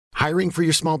Hiring for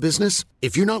your small business?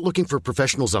 If you're not looking for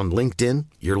professionals on LinkedIn,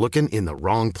 you're looking in the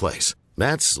wrong place.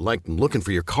 That's like looking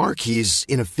for your car keys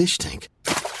in a fish tank.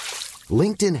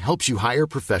 LinkedIn helps you hire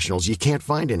professionals you can't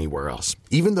find anywhere else,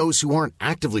 even those who aren't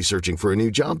actively searching for a new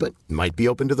job but might be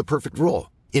open to the perfect role.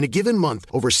 In a given month,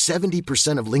 over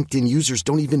 70% of LinkedIn users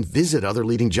don't even visit other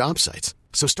leading job sites.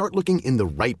 So start looking in the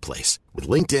right place. With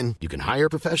LinkedIn, you can hire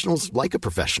professionals like a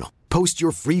professional. Post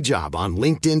your free job on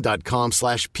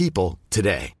linkedin.com/people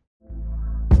today.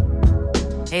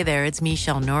 Hey there, it's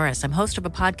Michelle Norris. I'm host of a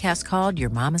podcast called Your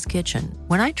Mama's Kitchen.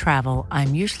 When I travel,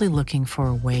 I'm usually looking for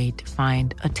a way to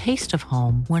find a taste of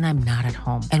home when I'm not at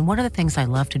home. And one of the things I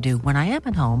love to do when I am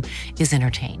at home is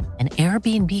entertain. And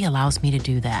Airbnb allows me to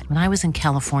do that. When I was in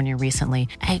California recently,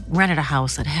 I rented a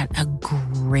house that had a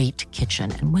great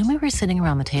kitchen. And when we were sitting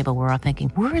around the table, we're all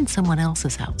thinking, we're in someone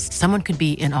else's house. Someone could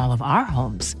be in all of our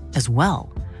homes as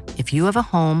well. If you have a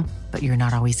home, but you're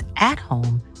not always at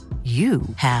home, you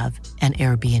have an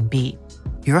Airbnb.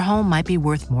 Your home might be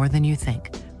worth more than you think.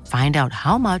 Find out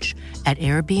how much at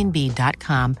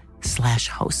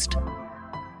airbnb.com/host.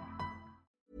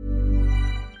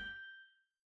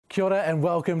 Kia ora and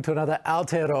welcome to another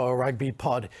Aotearoa Rugby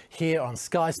Pod here on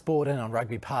Sky Sport and on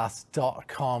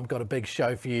rugbypass.com. Got a big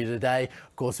show for you today.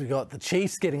 Of course, we've got the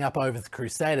Chiefs getting up over the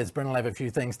Crusaders. Brendan will have a few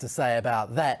things to say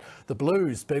about that. The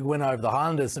Blues, big win over the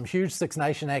Highlanders, some huge Six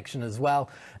Nation action as well.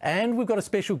 And we've got a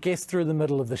special guest through the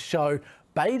middle of the show,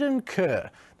 Baden Kerr.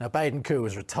 Now, Baden Kerr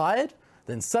was retired,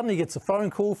 then suddenly gets a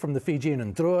phone call from the Fijian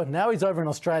Ndrua. Now he's over in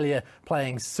Australia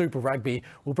playing Super Rugby.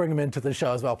 We'll bring him into the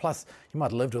show as well. Plus, he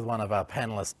might have lived with one of our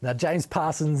panellists. Now, James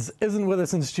Parsons isn't with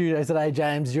us in studio today.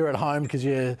 James, you're at home because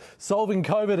you're solving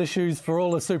COVID issues for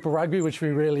all of Super Rugby, which we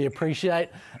really appreciate.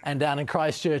 And down in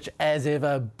Christchurch, as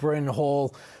ever, Bryn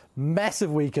Hall.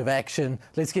 Massive week of action.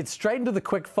 Let's get straight into the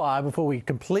quick fire before we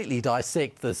completely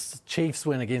dissect this Chiefs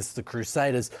win against the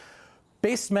Crusaders.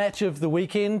 Best match of the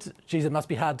weekend. Geez, it must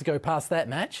be hard to go past that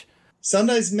match.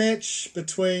 Sunday's match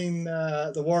between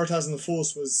the Waratahs and the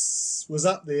Force was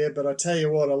up there, but I tell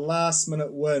you what, a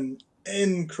last-minute win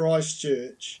in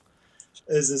Christchurch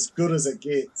is as good as it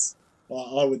gets,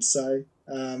 I would say,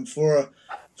 for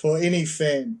any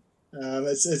fan. I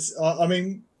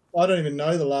mean, I don't even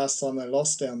know the last time they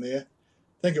lost down there.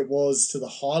 I think it was to the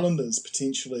Highlanders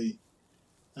potentially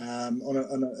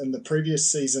in the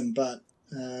previous season, but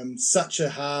such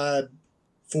a hard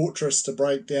fortress to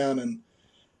break down. And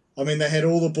I mean, they had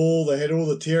all the ball, they had all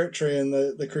the territory, and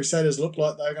the Crusaders looked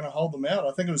like they were going to hold them out.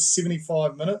 I think it was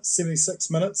 76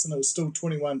 minutes, and it was still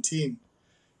 21-10.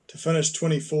 To finish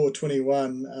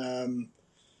 24-21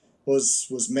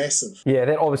 was massive. Yeah,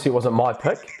 that obviously wasn't my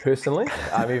pick personally,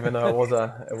 even though it was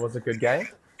a good game.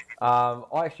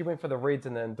 I actually went for the Reds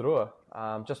and the Ndrua,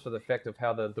 just for the fact of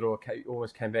how the Ndrua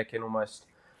almost came back and almost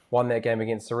won that game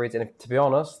against the Reds. And to be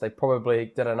honest, they probably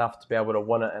did enough to be able to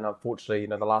win it. And unfortunately,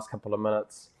 the last couple of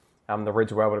minutes, the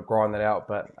Reds were able to grind that out.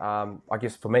 But I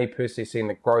guess for me personally, seeing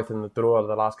the growth in the Ndrua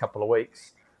the last couple of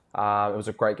weeks, it was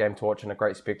a great game to watch and a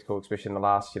great spectacle, especially in the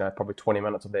last, probably 20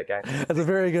 minutes of that game. That's a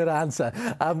very good answer.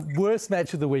 Worst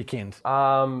match of the weekend?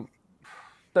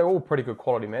 They're all pretty good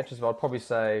quality matches, but I'd probably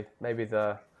say maybe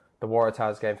the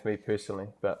Waratahs game for me personally.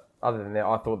 But other than that,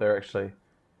 I thought they're actually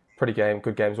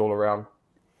good games all around.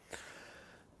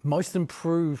 Most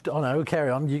improved. Oh no, carry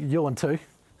on. You're on too.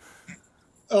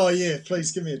 Oh yeah,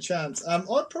 please give me a chance.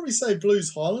 I'd probably say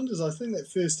Blues Highlanders. I think that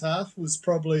first half was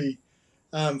probably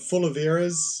full of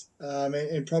errors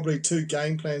and probably two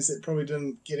game plans that probably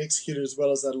didn't get executed as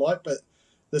well as they'd like. But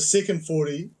the second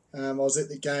 40, I was at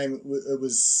the game. It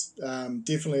was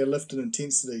definitely a lift in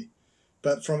intensity.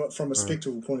 But from a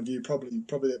spectacle point of view,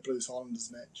 probably that Blues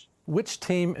Highlanders match. Which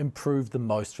team improved the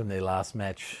most from their last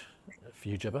match for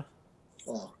you, Jibber?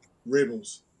 Oh,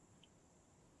 Rebels.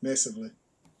 Massively.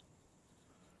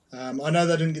 I know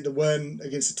they didn't get the win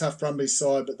against a tough Brumbies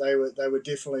side, but they were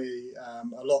definitely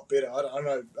a lot better. I don't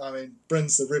know. I mean,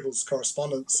 Bryn's the Rebels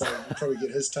correspondent, so I'll probably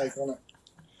get his take on it.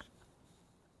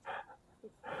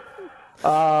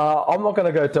 I'm not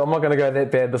going to go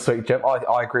that bad this week, Jim.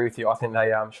 I agree with you. I think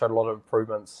they showed a lot of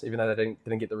improvements, even though they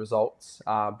didn't get the results.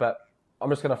 But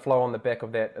I'm just going to flow on the back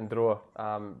of that Ndrua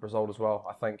result as well.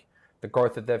 I think the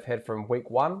growth that they've had from week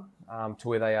one to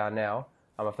where they are now,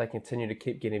 if they continue to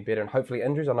keep getting better, and hopefully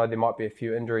injuries, I know there might be a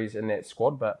few injuries in that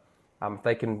squad, but if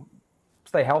they can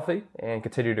stay healthy and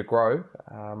continue to grow,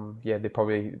 they're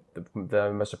probably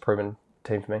the most improving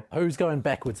team for me. Who's going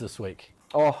backwards this week?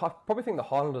 Oh, I probably think the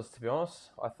Highlanders, to be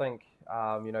honest. I think,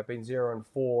 being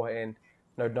 0-4, and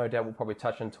no doubt we'll probably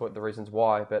touch into it, the reasons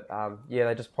why, but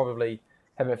they just probably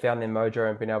haven't found their mojo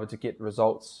and been able to get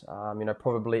results.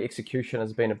 Probably execution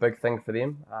has been a big thing for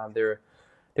them. They're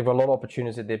they've got a lot of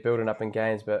opportunities that they're building up in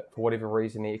games, but for whatever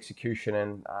reason, the execution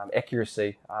and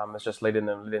accuracy is just letting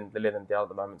them down at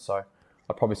the moment. So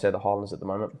I'd probably say the Highlanders at the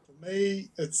moment. For me,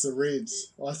 it's the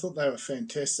Reds. I thought they were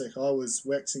fantastic. I was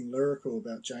waxing lyrical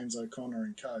about James O'Connor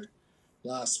and co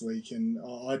last week, and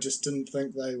I just didn't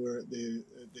think they were at their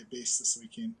best this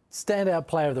weekend. Standout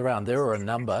player of the round. There were a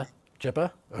number.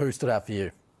 Jipper, who stood out for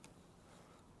you?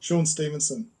 Sean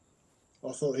Stevenson.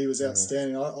 I thought he was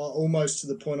outstanding. I almost to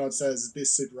the point I'd say it was his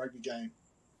best Super Rugby game.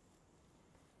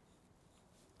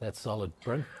 That's solid,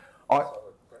 Bryn. I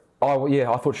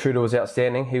thought Shooter was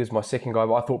outstanding. He was my second guy,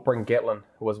 but I thought Bryn Gatlin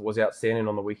was outstanding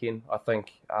on the weekend. I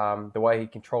think the way he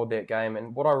controlled that game,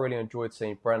 and what I really enjoyed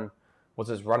seeing Bryn was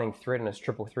his running threat and his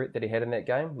triple threat that he had in that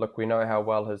game. Look, we know how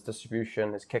well his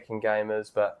distribution, his kicking game is,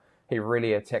 but he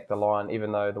really attacked the line,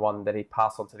 even though the one that he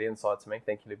passed on to the inside to me,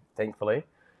 thankfully.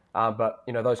 But,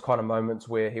 those kind of moments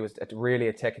where he was really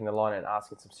attacking the line and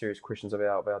asking some serious questions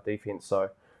about our defence. So,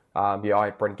 I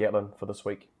had Bryn Gatlin for this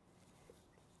week.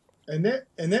 And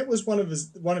that was one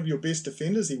of your best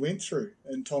defenders he went through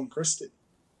in Tom Christie.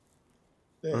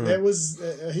 That was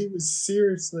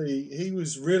he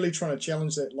was really trying to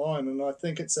challenge that line, and I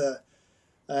think it's a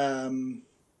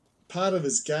part of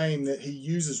his game that he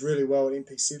uses really well at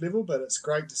NPC level, but it's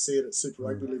great to see it at Super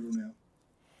Rugby level now.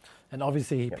 And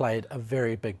obviously he played a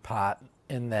very big part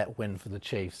in that win for the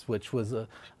Chiefs, which was a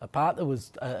part that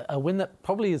was a win that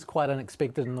probably is quite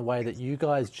unexpected in the way that you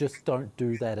guys just don't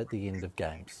do that at the end of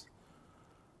games.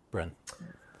 Bryn.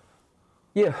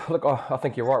 Yeah, look, I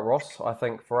think you're right, Ross. I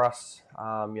think for us,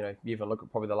 you even look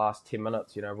at probably the last 10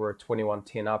 minutes, we're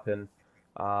 21-10 up, and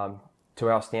to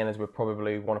our standards, we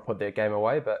probably want to put that game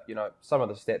away. But, some of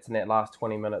the stats in that last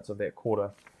 20 minutes of that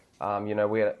quarter,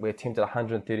 we attempted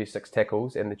 136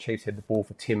 tackles, and the Chiefs had the ball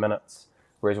for 10 minutes,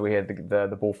 whereas we had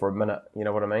the ball for a minute. You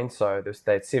know what I mean? So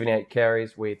they had 78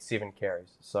 carries, we had 7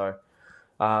 carries. So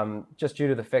just due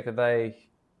to the fact that they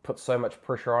put so much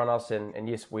pressure on us, and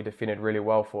yes, we defended really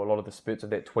well for a lot of the spurts of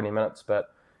that 20 minutes,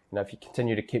 but if you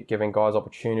continue to keep giving guys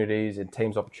opportunities and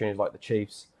teams opportunities like the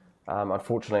Chiefs,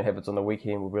 unfortunately it happens on the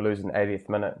weekend, we'll be losing the 80th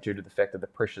minute due to the fact of the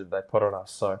pressure that they put on us.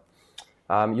 So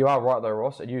you are right though,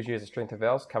 Ross. It usually is a strength of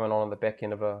ours coming on the back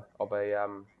end of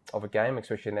a game,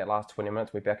 especially in that last 20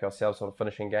 minutes. We back ourselves on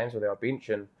finishing games with our bench,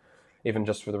 and even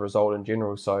just for the result in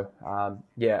general. So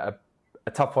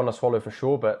a tough one to swallow for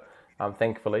sure, but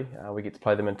thankfully, we get to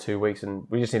play them in 2 weeks, and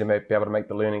we just need to be able to make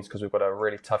the learnings, because we've got a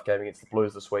really tough game against the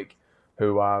Blues this week,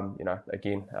 who,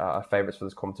 again, are favourites for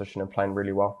this competition and playing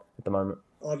really well at the moment.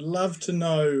 I'd love to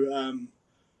know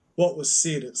what was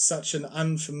said. It's such an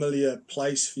unfamiliar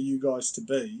place for you guys to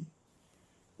be.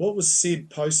 What was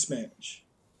said post-match?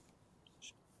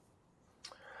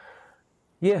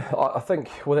 Yeah, I think,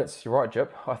 well, you're right,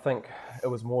 Jip. I think it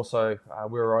was more so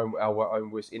we were our own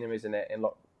worst enemies in that, and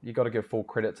look, you got to give full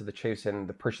credit to the Chiefs and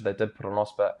the pressure they did put on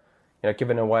us, but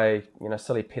giving away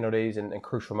silly penalties and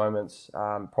crucial moments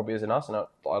probably isn't us. And I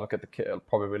look at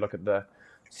the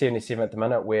 77th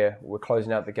minute where we're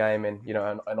closing out the game, and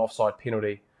an offside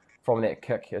penalty from that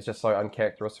kick is just so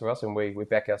uncharacteristic of us, and we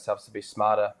back ourselves to be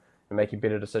smarter and making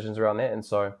better decisions around that. And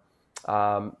so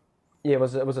it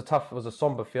was a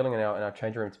somber feeling in our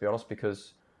changing room, to be honest,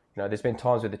 because there's been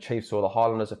times where the Chiefs or the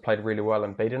Highlanders have played really well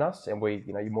and beaten us, and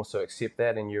you more so accept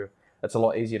that, and it's a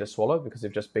lot easier to swallow because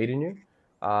they've just beaten you.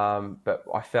 But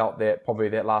I felt that probably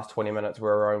that last 20 minutes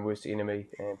were our own worst enemy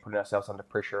and putting ourselves under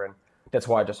pressure, and that's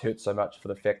why it just hurt so much for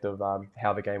the fact of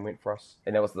how the game went for us,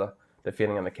 and that was the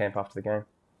feeling in the camp after the game.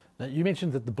 Now, you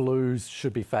mentioned that the Blues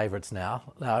should be favourites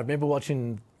now. Now, I remember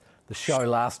watching the show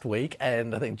last week,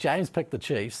 and I think James picked the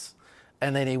Chiefs.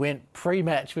 And then he went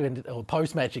pre-match or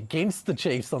post-match against the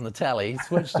Chiefs on the tally,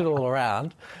 switched it all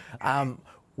around.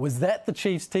 Was that the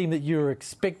Chiefs team that you were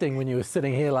expecting when you were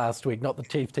sitting here last week, not the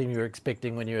Chiefs team you were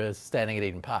expecting when you were standing at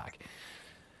Eden Park?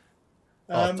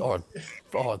 Or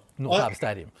North Harbour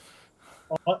Stadium?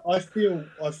 I feel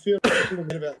a little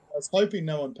bit about. I was hoping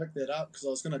no one picked that up, because I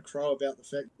was going to crow about the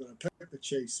fact that I picked the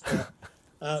Chiefs.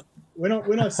 But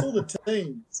when I saw the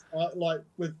teams, like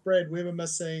with Brad Weber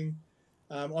missing,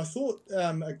 I thought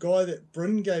a guy that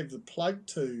Bryn gave the plug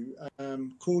to,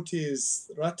 Cortez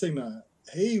Ratima,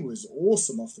 he was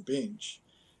awesome off the bench.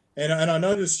 And I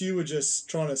noticed you were just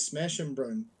trying to smash him,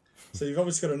 Bryn. So you've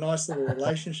obviously got a nice little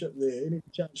relationship there. Any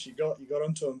chance you got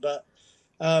onto him. But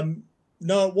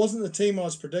no, it wasn't the team I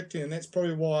was predicting, and that's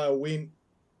probably why I went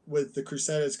with the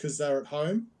Crusaders, because they're at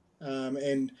home.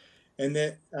 And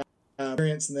that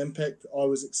experience and the impact, I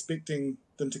was expecting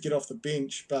them to get off the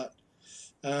bench, but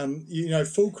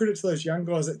full credit to those young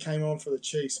guys that came on for the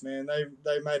Chiefs, man.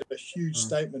 They made a huge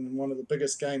statement in one of the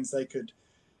biggest games they could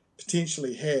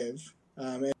potentially have.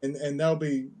 and they'll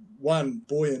be, one,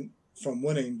 buoyant from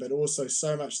winning, but also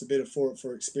so much the better for it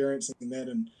for experiencing that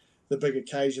and the big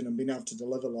occasion and being able to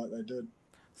deliver like they did.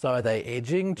 So are they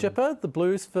edging, Jipper, the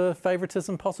Blues for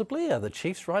favouritism possibly? Are the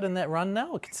Chiefs right in that run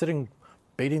now? Considering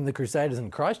beating the Crusaders in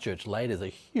Christchurch late is a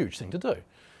huge thing to do.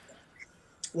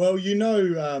 Well,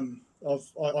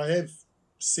 I have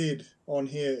said on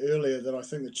here earlier that I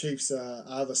think the Chiefs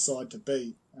are the side to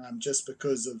beat, just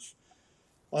because of,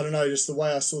 I don't know, just the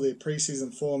way I saw their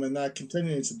preseason form, and they're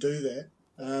continuing to do that.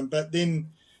 But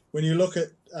then when you look at,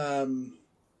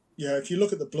 if you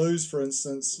look at the Blues, for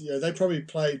instance, they probably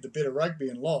played the better rugby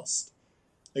and lost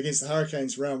against the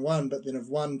Hurricanes round one, but then have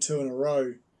won 2 in a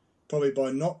row, probably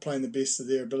by not playing the best of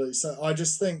their ability. So I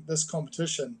just think this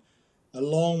competition, I'm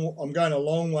going a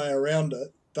long way around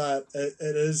it, but it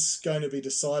is going to be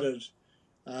decided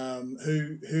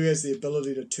who has the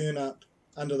ability to turn up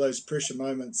under those pressure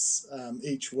moments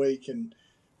each week. And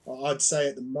I'd say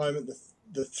at the moment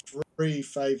the 3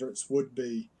 favourites would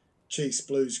be Chiefs,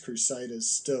 Blues, Crusaders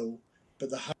still, but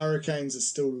the Hurricanes are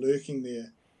still lurking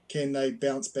there. Can they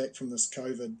bounce back from this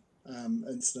COVID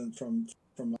incident from?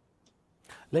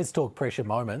 Let's talk pressure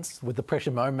moments with the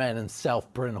pressure moment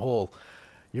himself, Bryn Hall.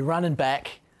 You're running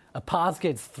back, a pass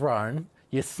gets thrown,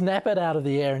 you snap it out of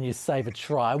the air and you save a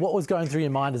try. What was going through your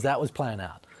mind as that was playing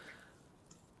out?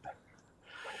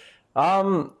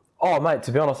 Oh, mate,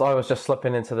 to be honest, I was just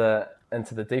slipping into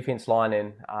the defence line,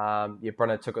 and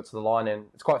Brynner took it to the line, and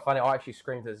it's quite funny. I actually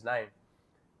screamed his name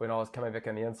when I was coming back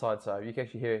on the inside, so you can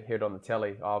actually hear it on the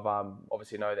telly. I've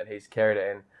obviously know that he's carried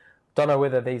it, and don't know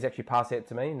whether he's actually passed it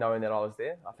to me, knowing that I was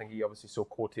there. I think he obviously saw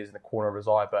Cortez in the corner of his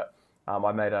eye, but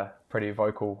I made a pretty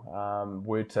vocal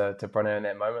word to Brynner in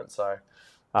that moment. So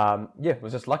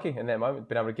was just lucky in that moment,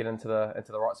 being able to get into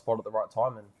the right spot at the right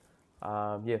time, and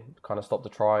kind of stopped the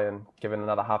try and given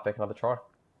another halfback another try.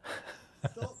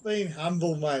 Stop being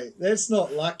humble, mate. That's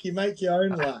not luck. You make your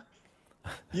own luck.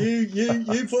 You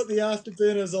put the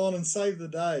afterburners on and save the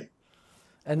day.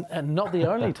 And not the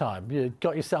only time. You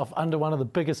got yourself under one of the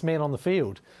biggest men on the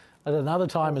field at another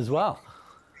time as well.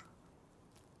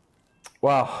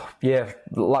 Well, yeah,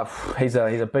 he's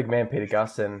a big man, Peter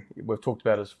Gus, and we've talked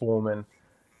about his form, and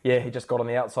he just got on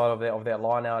the outside of that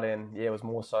line out, and it was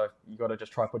more so you got to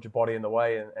just try to put your body in the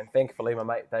way, and thankfully my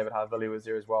mate David Harvilli was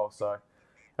there as well, so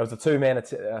it was a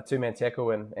two-man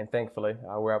tackle, and thankfully we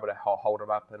were able to hold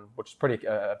him up, and which is pretty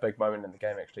a big moment in the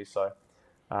game actually. So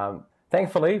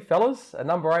thankfully, fellas, a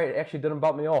number 8 actually didn't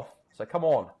bump me off, so come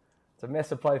on. It's a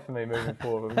massive play for me moving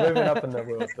forward. We're moving up in the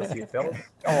world this year, fellas.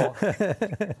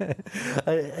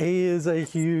 He is a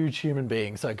huge human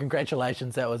being, so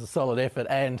congratulations. That was a solid effort.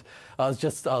 And I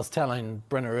was telling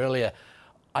Brynner earlier,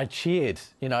 I cheered,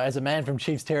 as a man from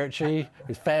Chiefs territory,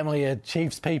 whose family are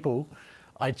Chiefs people,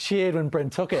 I cheered when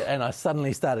Bryn took it, and I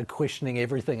suddenly started questioning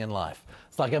everything in life.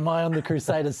 It's like, am I on the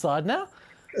Crusaders' side now?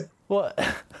 What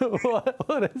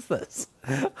is this?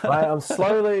 Mate, I'm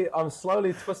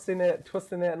slowly twisting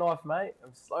that knife, mate.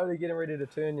 I'm slowly getting ready to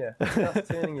turn you. Just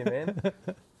turning you, man.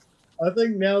 I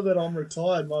think now that I'm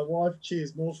retired, my wife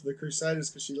cheers more for the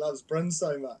Crusaders because she loves Bryn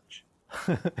so much.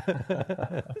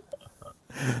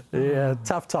 Yeah,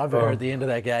 tough time for her at the end of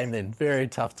that game then. Very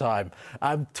tough time.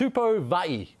 Tupou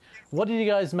Vaa'i, what did you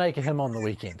guys make of him on the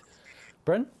weekend?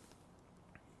 Bryn?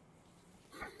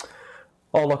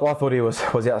 Oh, look, I thought he was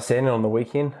outstanding on the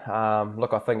weekend.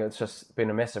 Look, I think it's just been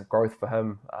a massive growth for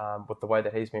him with the way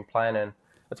that he's been playing, and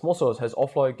it's more so his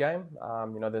offload game.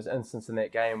 There's an instance in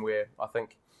that game where I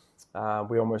think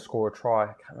we almost score a try. I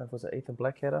can't remember, was it Ethan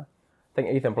Blackadder? I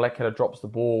think Ethan Blackadder drops the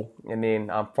ball, and then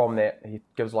from that he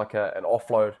gives like an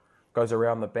offload, goes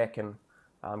around the back and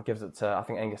gives it to, I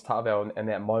think, Angus Tarvell in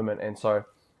that moment. And so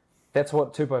that's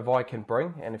what Tupou Vaa'i can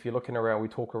bring. And if you're looking around, we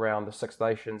talk around the Six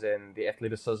Nations and the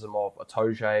athleticism of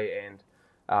Itoje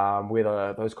and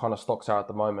where those kind of stocks are at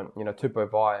the moment. Tupou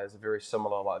Vaa'i is very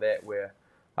similar like that, where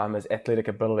his athletic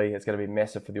ability is going to be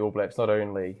massive for the All Blacks, not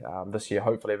only this year,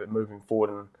 hopefully, but moving forward.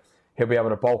 And he'll be able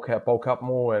to bulk up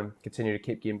more and continue to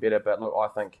keep getting better. But look, I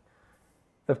think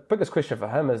the biggest question for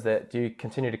him is that do you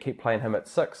continue to keep playing him at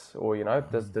 6, or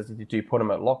do you put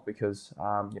him at lock? Because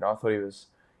I thought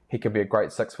he could be a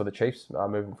great 6 for the Chiefs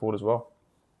moving forward as well.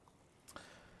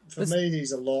 For me,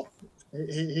 he's a lock.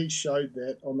 He showed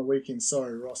that on the weekend.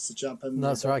 Sorry, Ross, to jump in.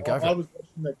 That's right. Go for it. I was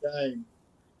watching the game,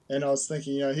 and I was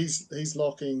thinking, he's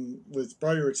locking with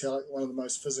Brodie Retallick, one of the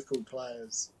most physical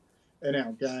players in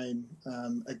our game,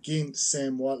 against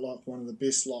Sam Whitelock, one of the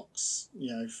best locks,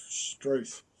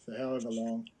 Struth for however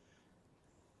long.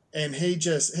 And he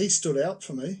stood out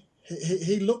for me.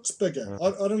 He looks bigger.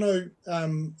 I don't know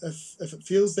if it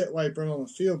feels that way, Bryn, on the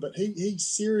field, but he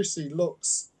seriously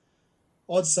looks.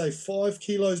 I'd say 5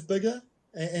 kilos bigger,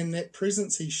 and that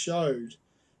presence he showed,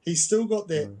 he's still got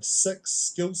that 6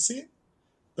 skill set,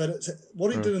 but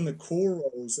what he did in the core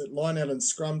roles at line out and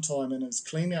scrum time and his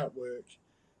clean out work,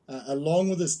 along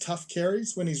with his tough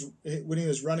carries, when he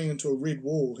was running into a red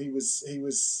wall, he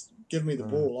was give me the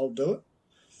ball, I'll do it.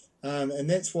 And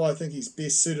that's why I think he's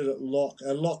best suited at lock,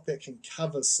 a lock that can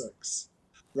cover 6,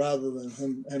 rather than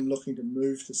him looking to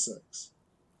move to 6.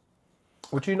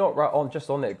 Would you not, just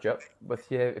on that, Jip,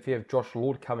 if you have Josh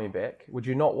Lord coming back, would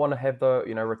you not want to have the,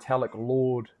 Retallick,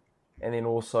 Lord, and then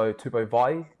also Tupou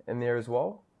Vai in there as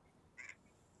well?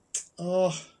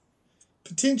 Oh,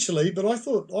 potentially, but I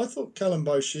thought Callum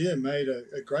Boshier made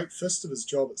a great fist of his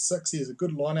job at 6. He is a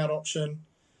good line-out option.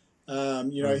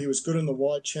 He was good in the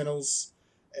wide channels.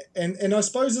 And I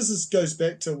suppose this goes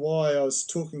back to why I was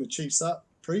talking the Chiefs up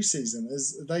pre-season,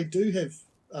 is they do have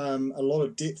a lot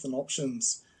of depth and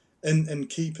options in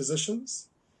key positions.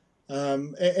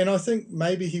 And I think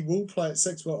maybe he will play at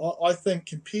 6. But I think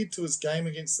compared to his game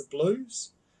against the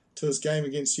Blues, to his game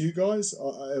against you guys,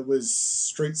 it was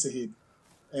streets ahead.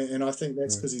 And I think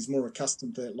that's because he's more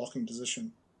accustomed to that locking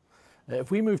position.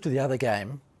 If we move to the other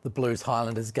game, the Blues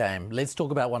Highlanders game, let's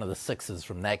talk about one of the 6s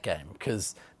from that game,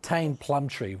 because Tane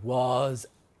Plumtree was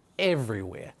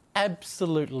everywhere,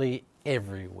 absolutely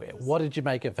everywhere. What did you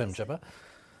make of him, Jipper?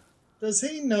 Does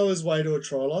he know his way to a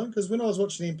try line? Because when I was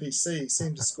watching NPC, he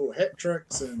seemed to score hat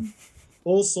tricks and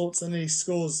all sorts, and he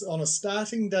scores on a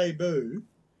starting debut.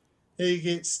 He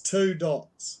gets 2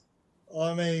 dots.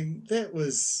 I mean, that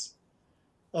was...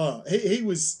 Oh, he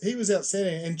was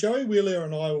outstanding. And Joey Wheeler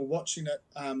and I were watching it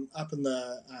up in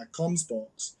the comms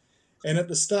box. And at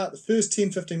the start, the first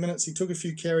 10, 15 minutes, he took a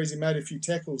few carries, he made a few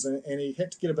tackles, and he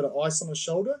had to get a bit of ice on his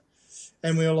shoulder.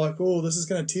 And we were like, oh, this is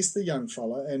going to test the young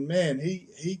fella. And, man,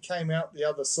 he came out the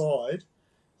other side,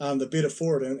 the better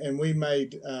for it. And we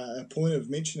made a point of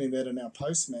mentioning that in our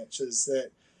post-match, is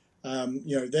that,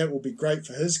 that will be great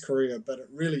for his career, but it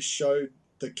really showed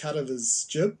the cut of his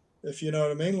jib, if you know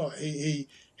what I mean. Like he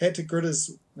had to grit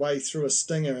his way through a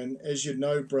stinger, and as you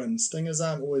know, Bryn, stingers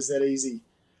aren't always that easy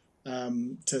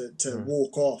to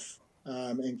walk off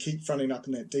and keep fronting up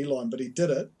in that D-line, but he did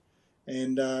it.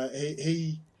 And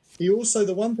he also,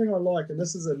 the one thing I like, and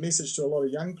this is a message to a lot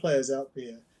of young players out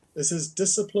there, is his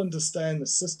discipline to stay in the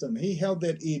system. He held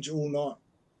that edge all night.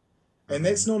 And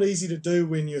that's not easy to do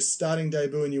when you're starting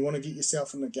debut and you want to get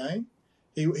yourself in the game.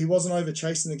 He wasn't over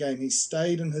chasing the game. He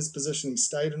stayed in his position. He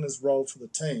stayed in his role for the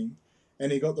team,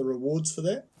 and he got the rewards for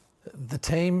that. The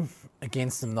team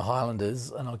against them, the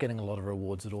Highlanders, are not getting a lot of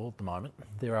rewards at all at the moment.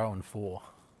 They're 0-4.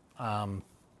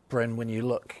 Bryn, when you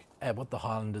look at what the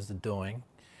Highlanders are doing,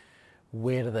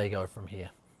 where do they go from here?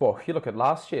 Well, if you look at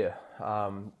last year,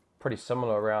 pretty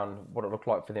similar around what it looked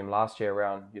like for them last year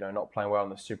around, not playing well in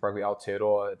the Super Rugby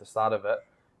Aotearoa at the start of it,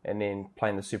 and then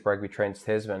playing the Super Rugby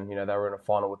Trans-Tasman, they were in a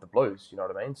final with the Blues, you know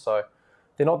what I mean? So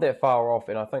they're not that far off,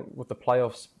 and I think with the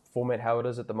playoffs format how it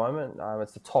is at the moment,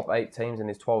 it's the top 8 teams and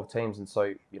there's 12 teams, and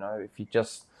so, if you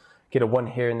just get a win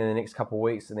here and then the next couple of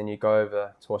weeks and then you go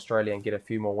over to Australia and get a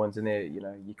few more wins in there,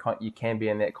 you can be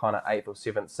in that kind of 8th or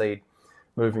 7th seed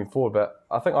moving forward. But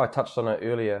I think I touched on it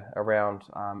earlier around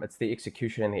it's the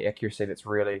execution and the accuracy that's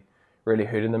really, really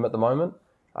hurting them at the moment.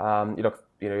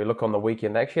 You look on the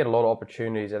weekend, they actually had a lot of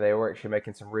opportunities and they were actually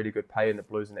making some really good pay in the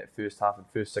Blues in that first half and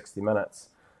first 60 minutes.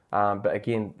 But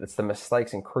again, it's the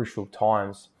mistakes in crucial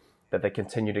times that they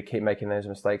continue to keep making those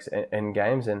mistakes in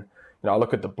games. And, I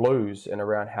look at the Blues and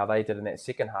around how they did in that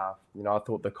second half. I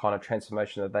thought the kind of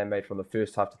transformation that they made from the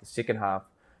first half to the second half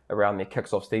around their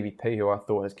kicks off Stevie P, who I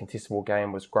thought his contestable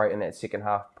game was great in that second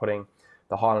half, putting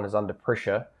the Highlanders under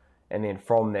pressure. And then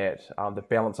from that, the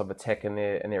balance of attack in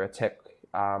their attack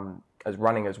as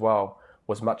running as well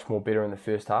was much more better in the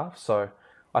first half. So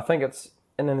I think it's,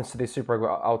 and then into the Super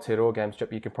Rugby Aotearoa games,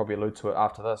 Jip, you can probably allude to it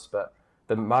after this, but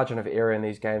the margin of error in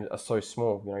these games are so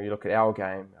small. You look at our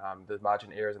game, the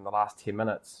margin of errors in the last 10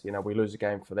 minutes, we lose a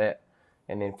game for that.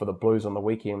 And then for the Blues on the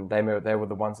weekend, they were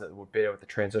the ones that were better with the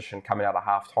transition coming out of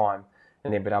half time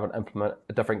and then being able to implement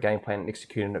a different game plan and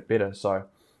executing it better. So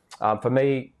for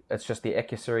me, it's just the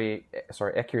accuracy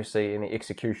and the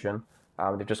execution.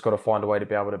 They've just got to find a way to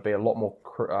be able to be a lot more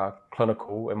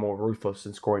clinical and more ruthless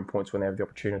in scoring points when they have the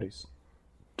opportunities.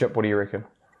 Jip, what do you reckon?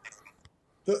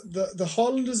 The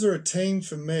Highlanders are a team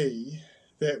for me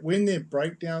that when their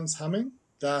breakdown's humming,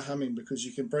 they're humming because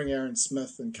you can bring Aaron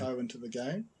Smith and co into the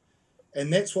game.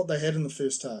 And that's what they had in the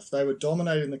first half. They were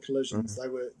dominating the collisions.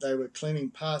 They were cleaning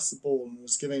past the ball and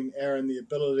was giving Aaron the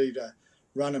ability to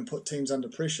run and put teams under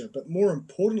pressure. But more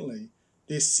importantly,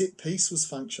 their set piece was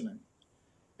functioning.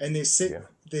 And their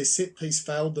set piece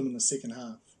failed them in the second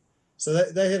half.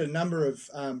 So they had a number of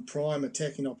prime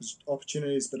attacking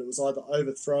opportunities, but it was either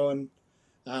overthrown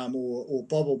or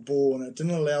bobbled ball, and it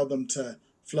didn't allow them to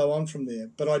flow on from there.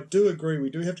 But I do agree,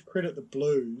 we do have to credit the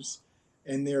Blues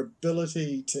and their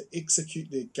ability to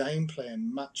execute their game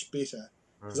plan much better.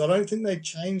 Because I don't think they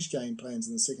changed game plans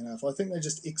in the second half. I think they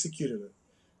just executed it.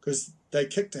 Because they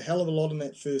kicked a hell of a lot in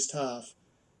that first half,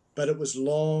 but it was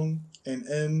long and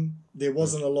in. There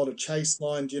wasn't a lot of chase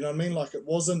line. Do you know what I mean? Like, it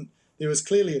wasn't... There was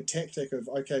clearly a tactic of,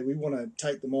 okay, we want to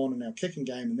take them on in our kicking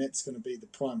game, and that's going to be the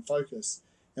prime focus.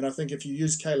 And I think if you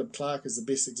use Caleb Clark as the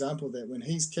best example of that, when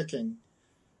he's kicking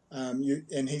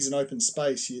and he's in open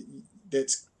space,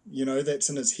 that's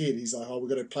in his head. He's like, we've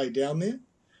got to play down there,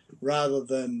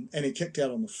 and he kicked out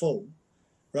on the full,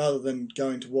 rather than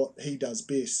going to what he does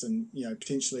best and,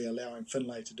 potentially allowing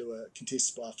Finlay to do a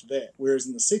contestable after that. Whereas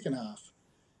in the second half,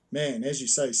 man, as you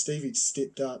say, Stevie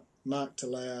stepped up, Mark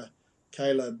Talea,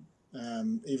 Caleb,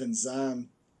 even Zahn,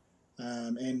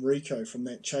 and Rico from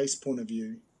that chase point of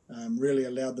view, really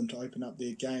allowed them to open up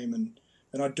their game.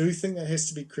 And I do think that has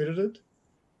to be credited,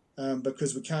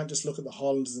 because we can't just look at the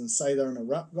Highlanders and say they're in a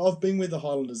rut. I've been with the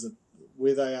Highlanders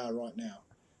where they are right now.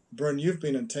 Bryn, you've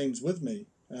been in teams with me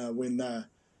when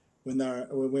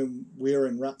we're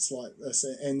in ruts like this,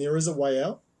 and there is a way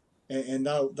out, and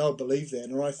they'll believe that.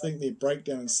 And I think their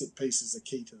breakdown and set piece is the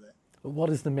key to that.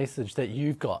 What is the message that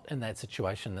you've got in that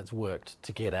situation that's worked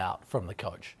to get out from the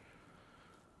coach?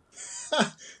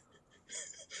 I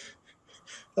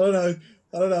don't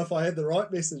know if I had the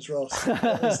right message, Ross.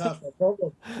 That was half my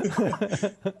problem.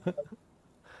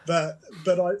 But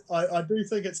I do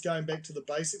think it's going back to the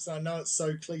basics. I know it's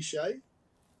so cliche,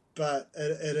 but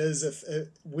it is.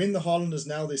 When the Highlanders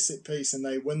nail their set piece and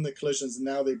they win the collisions and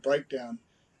nail their breakdown,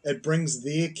 it brings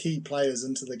their key players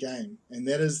into the game, and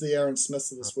that is the Aaron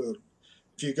Smiths of this world.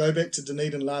 If you go back to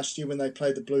Dunedin last year when they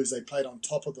played the Blues, they played on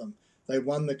top of them. They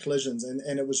won the collisions, and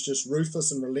it was just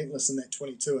ruthless and relentless in that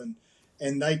 22,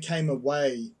 and they came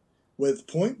away with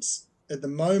points. At the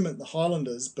moment, the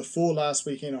Highlanders, before last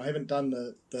weekend, I haven't done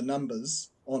the numbers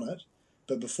on it,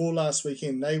 but before last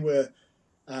weekend, they were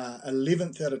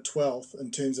 11th out of 12th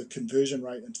in terms of conversion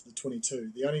rate into the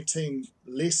 22. The only team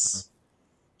less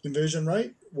conversion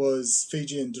rate was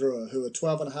Fiji and Drua, who are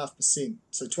 12.5%.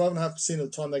 So 12.5% of the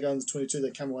time they go into 22, they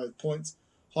come away with points.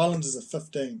 Highlanders are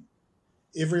 15.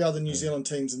 Every other New Zealand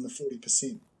team's in the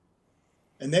 40%.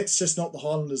 And that's just not the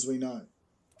Highlanders we know.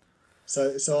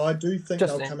 So I do think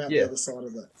they'll come out the other side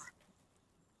of it.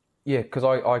 Yeah, because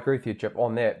I agree with you, Jip,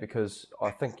 on that, because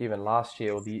I think even last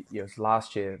year,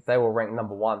 last year, they were ranked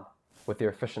number 1 with their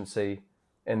efficiency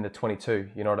in the 22,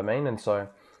 you know what I mean? And so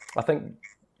I think,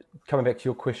 coming back to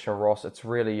your question, Ross, it's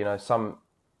really, some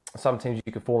teams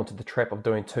you could fall into the trap of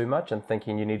doing too much and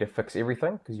thinking you need to fix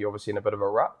everything because you're obviously in a bit of a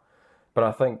rut. But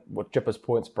I think what Jipper's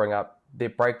points bring up, their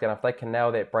breakdown, if they can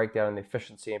nail that breakdown and the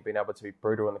efficiency and being able to be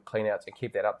brutal in the cleanouts and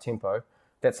keep that up tempo,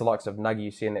 that's the likes of Nuggie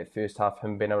you see in that first half,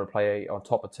 him being able to play on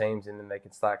top of teams, and then they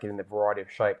can start getting the variety of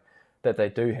shape that they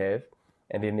do have.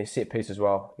 And then their set piece as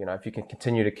well. If you can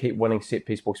continue to keep winning set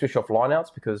piece ball, especially off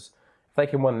lineouts, because if they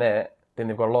can win that, then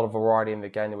they've got a lot of variety in the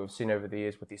game that we've seen over the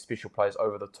years with these special players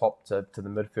over the top to the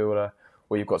midfielder,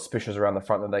 where you've got specials around the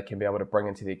front that they can be able to bring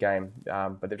into their game.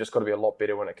 But they've just got to be a lot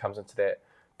better when it comes into that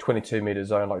 22-metre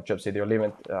zone, like Jip said. They're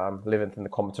 11th in the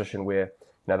competition, where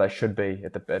they should be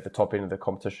at the top end of the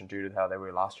competition due to how they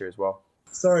were last year as well.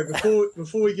 Sorry,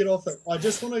 before we get off it, I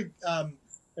just want to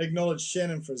acknowledge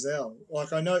Shannon Frizzell.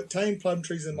 Like, I know Tane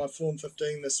Plumtree's in my Form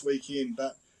 15 this weekend,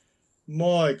 but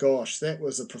my gosh, that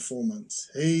was a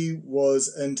performance. He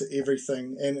was into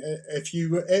everything. And if you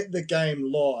were at the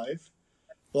game live,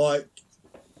 like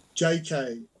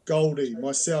JK, Goldie,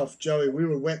 myself, Joey, we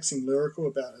were waxing lyrical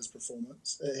about his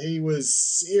performance. He was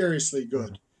seriously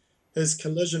good. His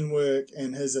collision work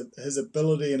and his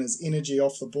ability and his energy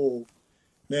off the ball,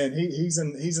 man, he's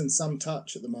in some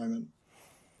touch at the moment.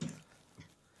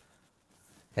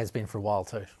 Has been for a while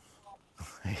too.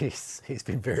 He's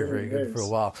been very, very good for a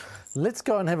while. Let's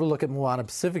go and have a look at Moana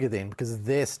Pacifica then, because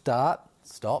their stop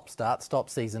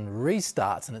season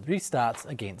restarts, and it restarts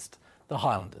against the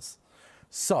Highlanders.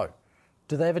 So,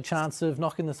 do they have a chance of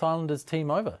knocking this Highlanders team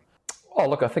over? Oh,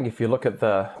 look, I think if you look at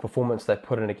the performance they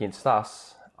put in against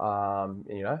us,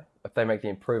 if they make the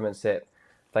improvements that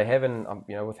they have in,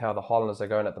 with how the Highlanders are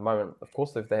going at the moment, of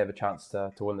course they have a chance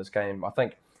to win this game. I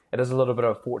think it is a little bit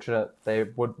unfortunate. They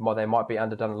might be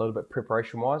underdone a little bit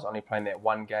preparation-wise, only playing that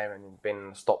one game and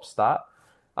being a stop-start.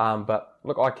 But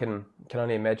look, I can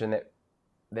only imagine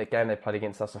that game they played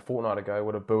against us a fortnight ago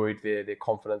would have buoyed their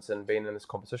confidence in being in this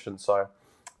competition. So,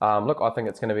 look, I think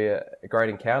it's going to be a great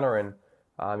encounter, and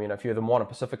If you're the Moana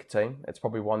Pacifica team, it's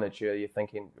probably one that you're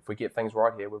thinking, if we get things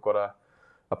right here, we've got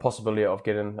a possibility of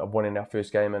winning our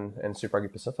first game in Super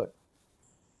Rugby Pacific.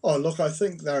 Oh, look, I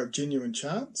think they're a genuine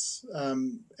chance.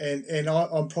 And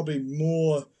I'm probably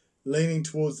more leaning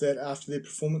towards that after their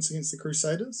performance against the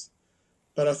Crusaders.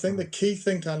 But I think the key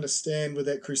thing to understand with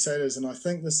that Crusaders, and I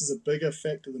think this is a bigger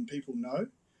factor than people know,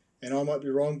 and I might be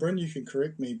wrong, Bryn, you can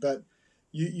correct me, but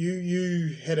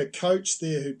you had a coach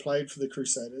there who played for the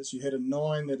Crusaders. You had a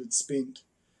 9 that had spent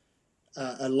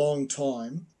a long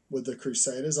time with the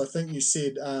Crusaders. I think you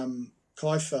said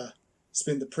Kaifa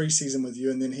spent the preseason with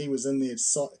you, and then he was in there.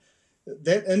 So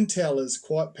that intel is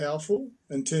quite powerful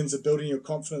in terms of building your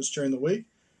confidence during the week.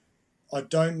 I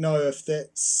don't know if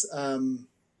that's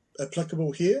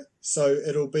applicable here, so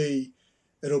it'll be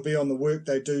on the work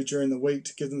they do during the week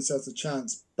to give themselves a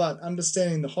chance. But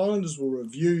understanding the Highlanders will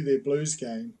review their Blues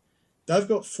game, they've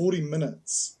got 40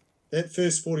 minutes, that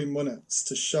first 40 minutes,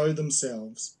 to show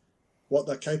themselves what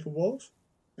they're capable of.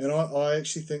 And I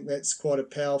actually think that's quite a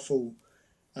powerful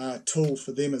tool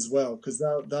for them as well, because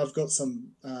they've got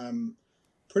some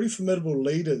pretty formidable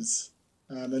leaders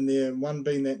in there, one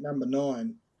being that number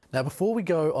 9. Now, before we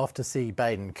go off to see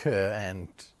Baden Kerr, and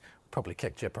probably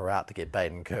kick Jipper out to get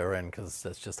Baden Kerr in because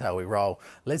that's just how we roll,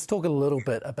 let's talk a little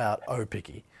bit about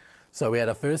Aupiki. So we had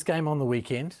our first game on the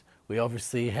weekend. We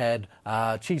obviously had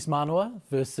Chiefs Manawa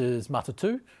versus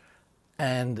Matatu,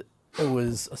 and it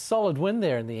was a solid win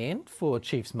there in the end for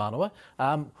Chiefs Manawa.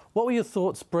 What were your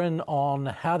thoughts, Bryn, on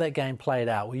how that game played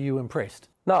out? Were you impressed?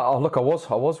 No, look, I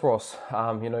was Ross.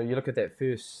 You look at that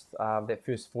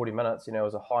first 40 minutes. It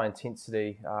was a high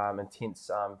intensity, intense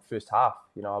first half.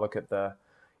 I look at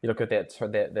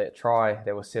that try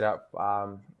that was set up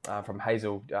from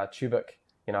Hazel Tubic.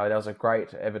 That was a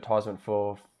great advertisement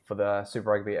for the Super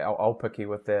Rugby Aupiki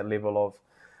with their level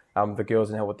of the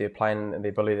girls and what they're playing and the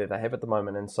ability that they have at the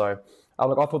moment. And so, I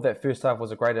thought that first half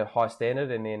was a great high standard,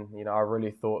 and then I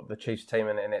really thought the Chiefs team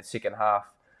in that second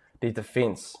half, their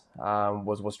defence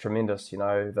was tremendous. The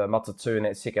Matatu in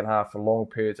that second half for long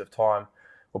periods of time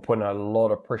were putting a lot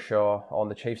of pressure on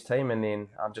the Chiefs team, and then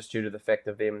just due to the fact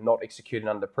of them not executing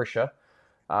under pressure,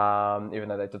 even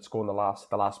though they did score in the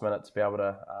last minute to be able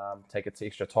to take it to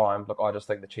extra time. Look, I just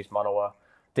think the Chiefs Manawa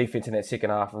defence in that second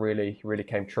half really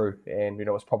came true, and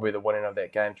it was probably the winning of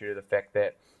that game due to the fact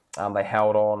that they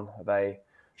held on, they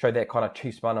showed that kind of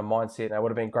Chiefs Mana mindset, and it would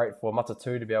have been great for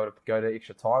Matatu to be able to go to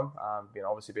extra time,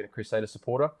 obviously being a Crusader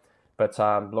supporter. But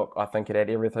look, I think it had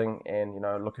everything, and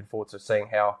looking forward to seeing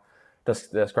how this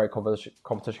great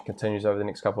competition continues over the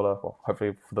next couple of,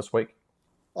 hopefully for this week.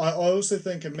 I also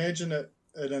think, imagine it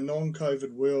in a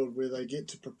non-COVID world where they get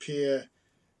to prepare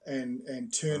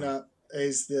and turn up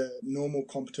as the normal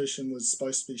competition was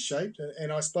supposed to be shaped.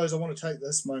 And I suppose I want to take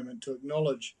this moment to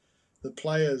acknowledge the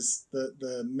players,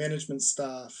 the management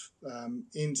staff,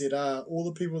 NZR, all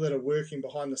the people that are working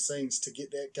behind the scenes to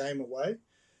get that game away.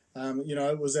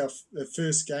 It was our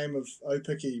first game of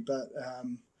Aupiki, but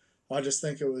I just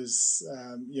think it was,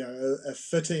 a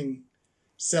fitting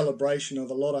celebration of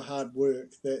a lot of hard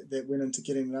work that went into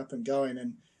getting it up and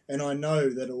going. And I know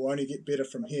that it will only get better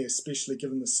from here, especially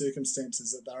given the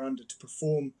circumstances that they're under to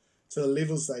perform to the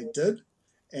levels they did,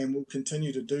 and will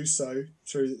continue to do so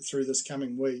through this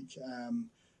coming week.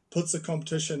 Puts the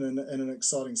competition in an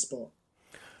exciting spot.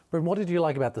 But what did you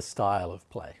like about the style of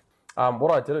play?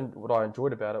 What I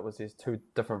enjoyed about it was there's two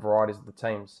different varieties of the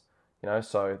teams.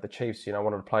 So the Chiefs,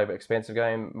 wanted to play a bit expansive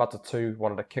game. Matatu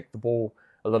wanted to kick the ball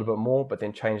a little bit more, but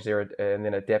then changed and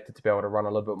then adapted to be able to run a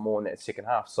little bit more in that second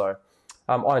half. So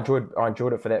I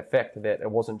enjoyed it for that fact that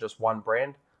it wasn't just one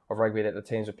brand of rugby that the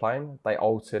teams were playing. They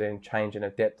altered and changed and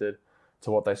adapted to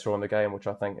what they saw in the game, which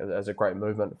I think is a great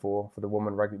movement for the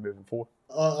women rugby moving forward.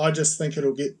 I just think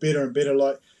it'll get better and better.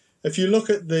 Like, if you look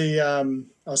at the,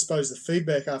 I suppose the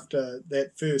feedback after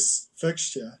that first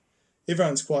fixture,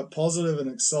 everyone's quite positive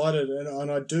and excited,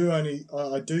 and I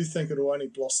do think it'll only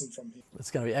blossom from here.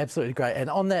 It's going to be absolutely great. And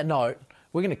on that note,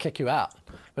 we're going to kick you out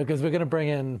because we're going to bring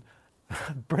in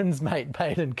Bryn's mate,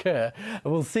 Baden Kerr.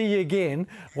 And we'll see you again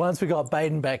once we got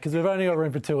Baden back, because we've only got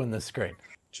room for 2 on this screen.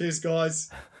 Cheers,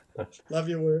 guys. Love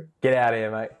your work. Get out of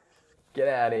here, mate. Get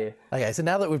out of here. Okay, so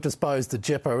now that we've disposed of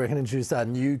Jipper, we're going to introduce our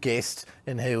new guest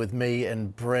in here with me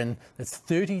and Bryn. It's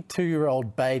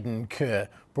 32-year-old Baden Kerr.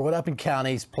 Brought up in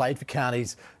Counties, played for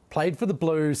Counties, played for the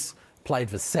Blues, played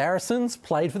for Saracens,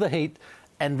 played for the Heat,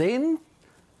 and then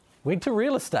went to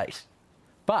real estate.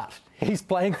 But he's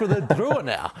playing for the Drua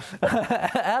now.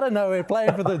 Out of nowhere,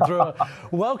 playing for the Drua.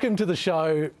 Welcome to the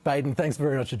show, Baden. Thanks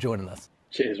very much for joining us.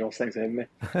 Cheers, Ross. Thanks for having me.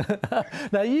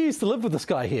 Now, you used to live with this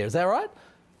guy here, is that right?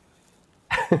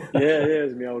 It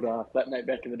was my old flatmate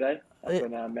back in the day up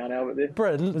in Mount Albert there.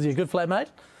 Bryn, was he a good flatmate?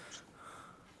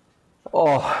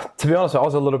 Oh, to be honest, I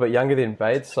was a little bit younger than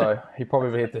Bade, so he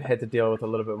probably had to deal with a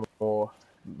little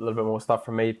bit more stuff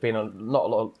from me, being not a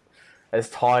lot as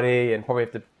tidy, and probably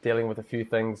after dealing with a few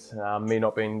things, me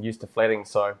not being used to flatting.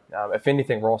 So, if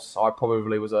anything, Ross, I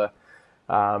probably was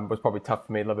probably tough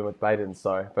for me living with Baden.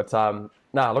 So, but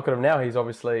look at him now. He's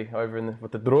obviously over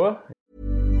with the Drua.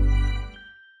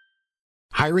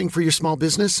 Hiring for your small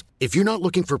business? If you're not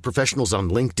looking for professionals on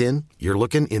LinkedIn, you're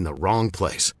looking in the wrong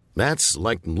place. That's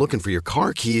like looking for your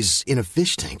car keys in a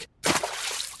fish tank.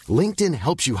 LinkedIn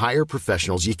helps you hire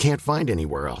professionals you can't find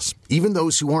anywhere else, even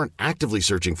those who aren't actively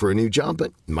searching for a new job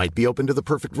but might be open to the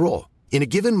perfect role. In a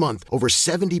given month, over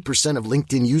 70% of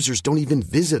LinkedIn users don't even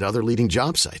visit other leading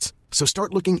job sites. So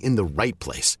start looking in the right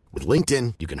place. With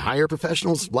LinkedIn, you can hire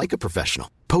professionals like a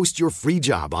professional. Post your free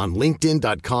job on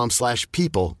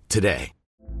linkedin.com/people today.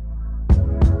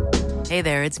 Hey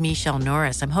there, it's Michelle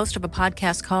Norris. I'm host of a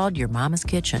podcast called Your Mama's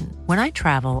Kitchen. When I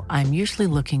travel, I'm usually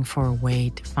looking for a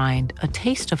way to find a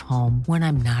taste of home when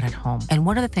I'm not at home. And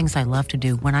one of the things I love to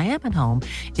do when I am at home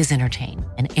is entertain.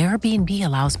 And Airbnb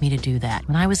allows me to do that.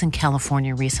 When I was in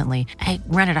California recently, I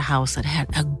rented a house that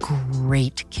had a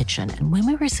great kitchen. And when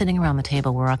we were sitting around the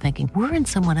table, we're all thinking, we're in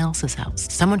someone else's house.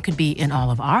 Someone could be in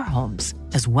all of our homes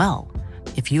as well.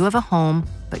 If you have a home,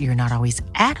 but you're not always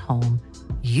at home,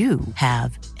 you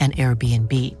have an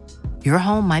Airbnb. Your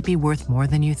home might be worth more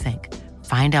than you think.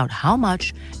 Find out how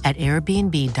much at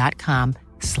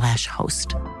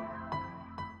airbnb.com/host.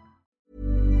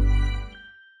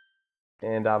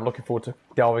 And I'm looking forward to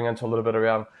delving into a little bit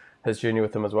around his journey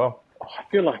with him as well. I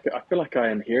feel like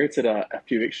I inherited a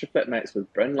few extra flatmates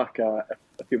with Bryn. Like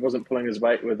if he wasn't pulling his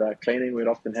weight with cleaning, we'd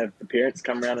often have the parents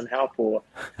come around and help, or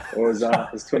his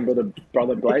twin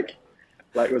brother Blake.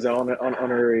 Blake was our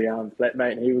honorary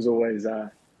flatmate, and he was always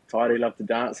tidy, loved to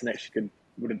dance, and actually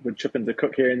would chip in to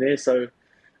cook here and there. So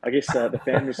I guess the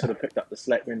family sort of picked up the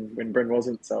slack when Bryn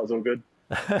wasn't, so it was all good.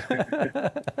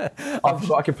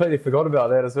 I completely forgot about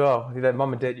that as well. That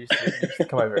mum and dad used to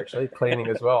come over actually, cleaning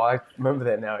as well. I remember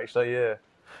that now actually, yeah.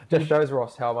 Just shows,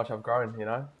 Ross, how much I've grown, you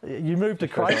know. You moved to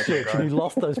Christchurch and you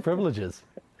lost those privileges.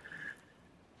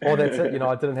 Well, that's it. You know,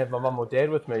 I didn't have my mum or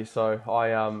dad with me, so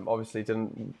I obviously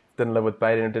didn't live with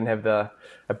Baden and didn't have the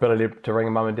ability to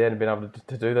ring mum and dad and been able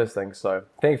to do those things. So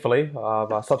thankfully,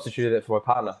 I substituted that for my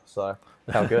partner. So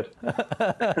how good.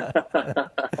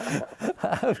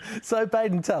 So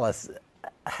Baden, tell us,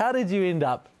 how did you end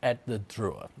up at the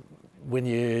Drua? When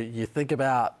you think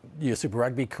about your Super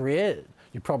Rugby career,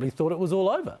 you probably thought it was all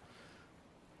over.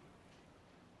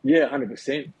 Yeah,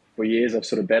 100%. For years, I've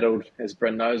sort of battled, as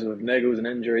Bryn knows, with niggles and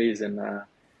injuries, and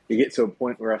you get to a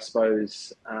point where I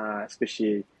suppose,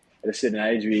 especially at a certain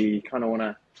age, we kind of want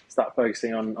to start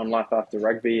focusing on life after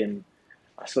rugby. And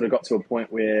I sort of got to a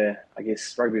point where I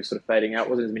guess rugby was sort of fading out.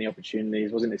 Wasn't as many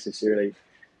opportunities. Wasn't necessarily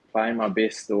playing my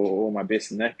best or my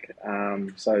best nick.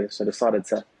 So decided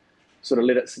to sort of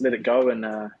let it go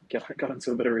and got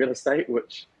into a bit of real estate,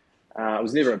 which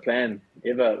was never a plan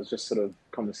ever. It was just sort of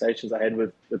conversations I had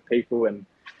with people, and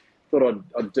thought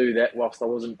I'd do that whilst I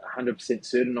wasn't 100%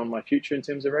 certain on my future in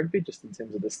terms of rugby, just in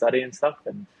terms of the study and stuff.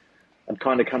 And I'd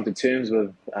kind of come to terms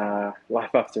with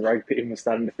life after rugby and was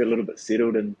starting to feel a little bit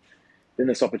settled. And then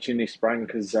this opportunity sprung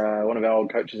because one of our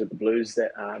old coaches at the Blues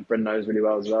that Bryn knows really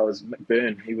well as well is Mick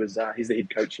Byrne. He's the head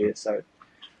coach here. So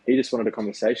he just wanted a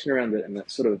conversation around it, and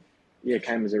that sort of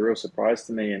came as a real surprise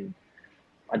to me. And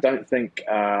I don't think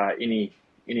any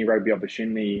rugby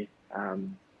opportunity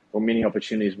or many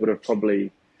opportunities would have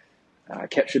probably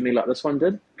captured me like this one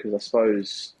did, because I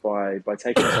suppose by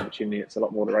taking this opportunity, it's a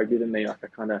lot more to rugby than me. Like I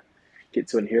kind of get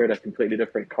to inherit a completely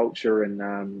different culture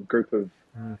and group of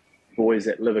boys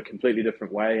that live a completely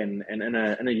different way, and in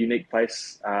a unique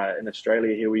place in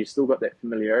Australia here, where you still got that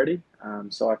familiarity.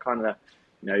 So I kind of,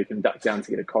 you can duck down to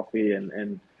get a coffee,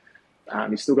 and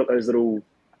you still got those little,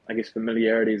 I guess,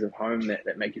 familiarities of home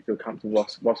that make you feel comfortable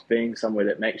whilst being somewhere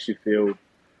that makes you feel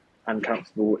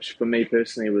uncomfortable, which for me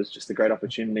personally was just a great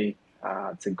opportunity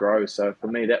to grow. So for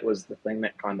me, that was the thing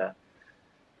that kind of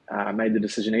made the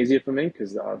decision easier for me,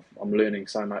 because I'm learning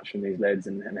so much from these lads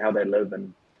and how they live,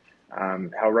 and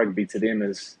how rugby to them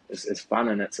is fun,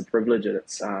 and it's a privilege, and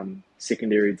it's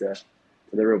secondary to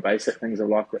the real basic things of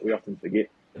life that we often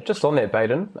forget. Just on that,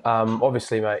 Baden,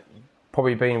 obviously, mate,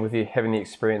 probably being with you, having the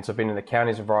experience of being in the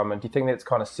counties environment, do you think that's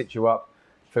kind of set you up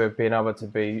for being able to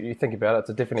be, you think about it, it's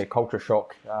definitely a culture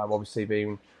shock, obviously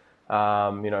being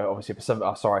Obviously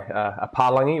a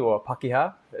Palangi or a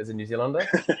Pakeha as a New Zealander,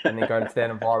 and then going to that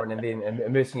environment and then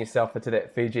immersing yourself into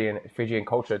that Fijian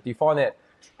culture. Do you find that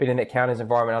being in that county's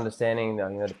environment, understanding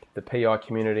the PI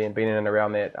community and being in and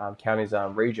around that county's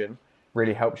region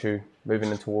really helps you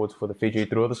moving in towards for the Fiji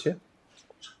Drua this year?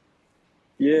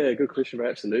 Yeah, good question, bro.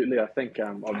 Absolutely. I think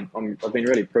I've been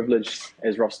really privileged,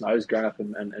 as Ross knows, growing up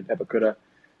in Papakura.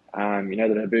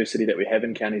 The diversity that we have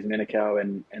in counties Manukau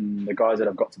and the guys that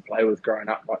I've got to play with growing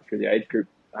up right through the age group,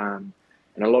 and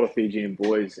a lot of Fijian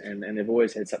boys, and they've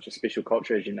always had such a special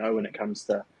culture, as you know, when it comes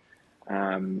to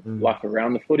life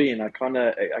around the footy. And I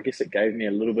guess it gave me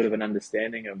a little bit of an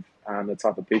understanding of the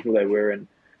type of people they were. And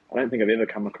I don't think I've ever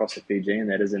come across a Fijian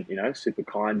that isn't, super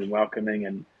kind and welcoming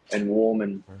and warm.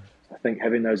 And I think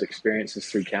having those experiences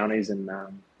through counties and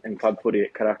club footy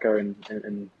at Karaka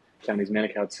and counties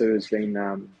Manukau too has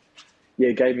been,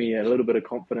 gave me a little bit of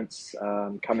confidence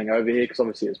coming over here, because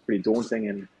obviously it was pretty daunting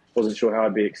and wasn't sure how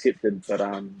I'd be accepted.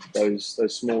 But those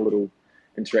small little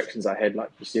interactions I had, like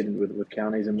you said, with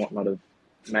counties and whatnot, have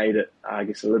made it, I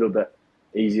guess, a little bit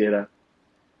easier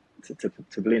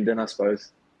to blend in, I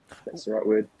suppose. That's the right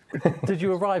word. Did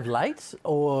you arrive late,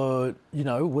 or,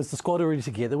 was the squad already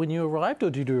together when you arrived, or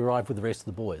did you arrive with the rest of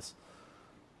the boys?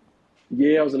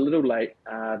 Yeah, I was a little late.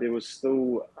 There was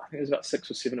still, I think it was about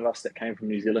 6 or 7 of us that came from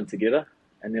New Zealand together,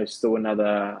 and there was still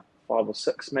another 5 or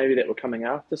 6 maybe that were coming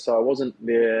after. So I wasn't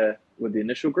there with the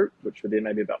initial group, which were there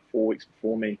maybe about 4 weeks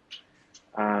before me,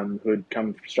 who had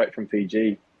come straight from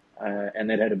Fiji, and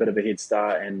they'd had a bit of a head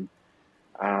start. And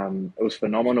it was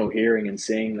phenomenal hearing and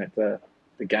seeing that the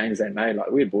gains they made. Like,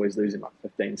 we had boys losing like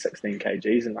 15, 16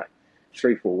 kgs in like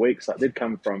 3-4 weeks. Like, they'd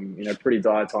come from, pretty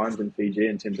dire times in Fiji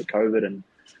in terms of COVID and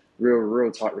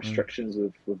real tight restrictions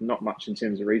with not much in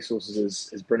terms of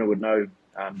resources. As Brenna would know,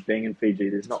 being in Fiji,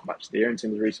 there's not much there in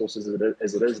terms of resources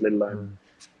as it is, let alone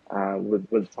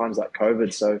with times like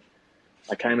COVID. So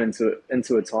I came into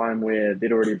a time where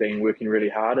they'd already been working really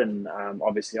hard, and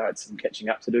obviously I had some catching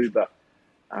up to do, but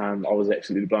I was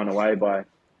absolutely blown away by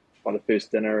the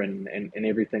first dinner and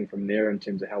everything from there in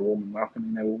terms of how warm and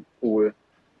welcoming they all were.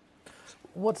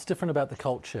 What's different about the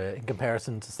culture in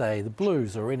comparison to, say, the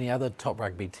Blues or any other top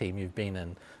rugby team you've been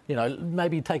in?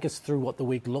 Maybe take us through what the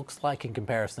week looks like in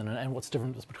comparison and what's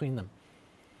different between them.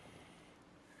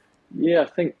 Yeah, I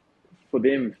think for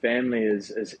them, family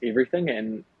is everything,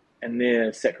 and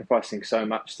they're sacrificing so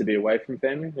much to be away from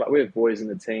family. Like, we have boys in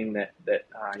the team that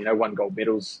won gold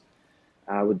medals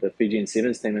with the Fijian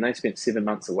Sevens team, and they spent 7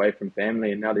 months away from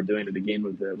family, and now they're doing it again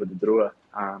with the Drua.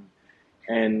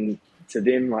 And to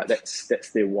them, like, that's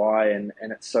their why, and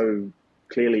it's so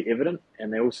clearly evident.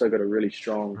 And they also got a really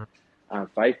strong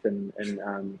faith in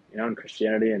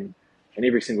Christianity, and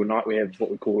every single night we have what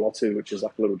we call Lotu, which is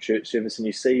like a little church service, and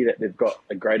you see that they've got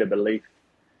a greater belief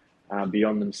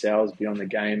beyond themselves, beyond the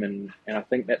game, and I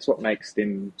think that's what makes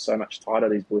them so much tighter,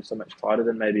 these boys so much tighter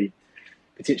than maybe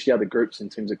potentially other groups in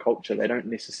terms of culture. We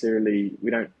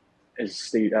don't,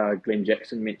 as Glenn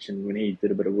Jackson mentioned when he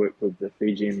did a bit of work with the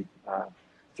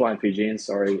Flying Fijians,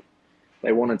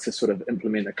 they wanted to sort of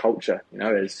implement a culture,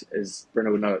 as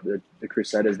Brenna would know, the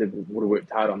Crusaders, they would have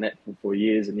worked hard on that for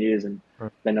years and years, and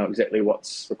they know exactly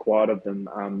what's required of them,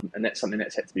 and that's something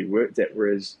that's had to be worked at,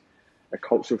 whereas a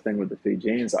cultural thing with the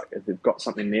Fijians, like, if they've got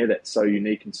something there that's so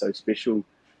unique and so special,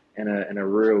 and a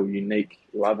real unique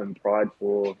love and pride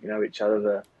for each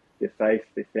other, their faith,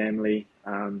 their family,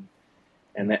 and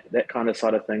that kind of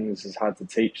side of things is hard to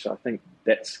teach. So I think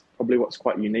that's probably what's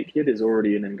quite unique here. There's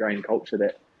already an ingrained culture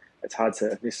that it's hard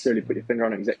to necessarily put your finger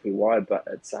on exactly why, but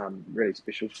it's really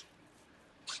special.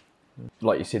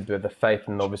 Like you said, the faith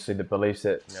and obviously the beliefs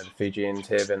that the Fijians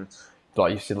have, and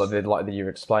like you said, like that you've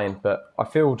explained. But I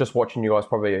feel just watching you guys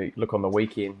probably look on the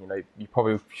weekend, you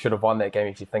probably should have won that game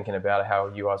if you're thinking about how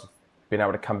you guys have been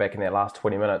able to come back in that last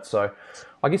 20 minutes. So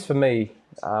I guess for me,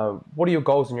 what are your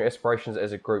goals and your aspirations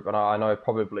as a group? And I know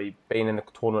probably being in the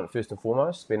tournament first and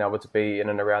foremost, being able to be in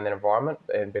and around that environment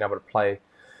and being able to play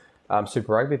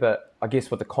Super Rugby. But I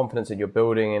guess with the confidence that you're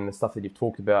building and the stuff that you've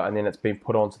talked about, and then it's been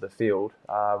put onto the field,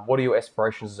 what are your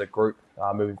aspirations as a group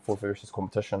moving forward for this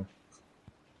competition?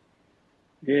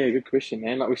 Yeah, good question,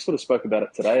 man. Like, we sort of spoke about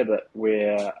it today, but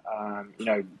where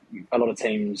a lot of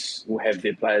teams will have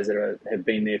their players that have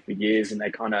been there for years, and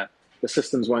they the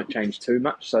systems won't change too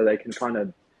much, so they can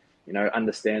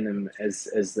understand them as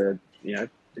the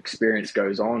experience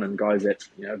goes on, and guys that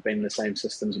have been in the same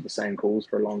systems with the same calls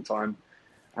for a long time.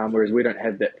 Whereas we don't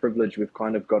have that privilege. We've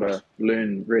kind of got to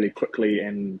learn really quickly,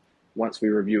 and once we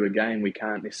review a game, we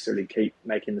can't necessarily keep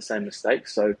making the same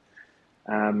mistakes. So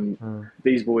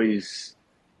these boys,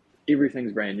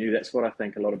 everything's brand new. That's what I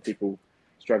think a lot of people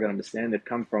struggle to understand. They've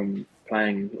come from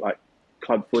playing like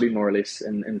club footy more or less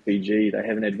in Fiji. They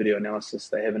haven't had video analysis.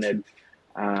 They haven't had,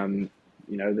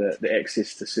 the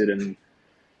access to certain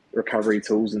recovery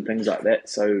tools and things like that.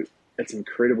 So it's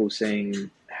incredible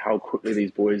seeing how quickly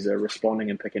these boys are responding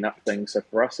and picking up things. So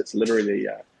for us, it's literally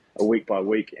a week by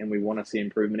week, and we want to see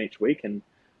improvement each week. And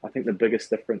I think the biggest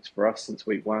difference for us since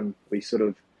week one,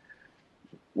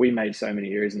 we made so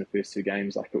many errors in the first two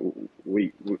games. Like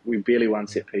we barely won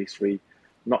set piece. We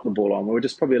knocked the ball on. We were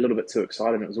just probably a little bit too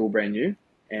excited, and it was all brand new.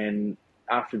 And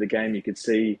after the game, you could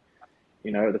see,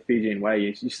 the Fijian way,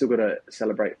 you still got to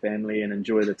celebrate family and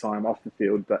enjoy the time off the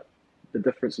field. But the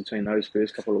difference between those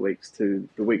first couple of weeks to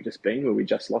the week just being where we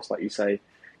just lost, like you say,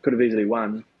 could have easily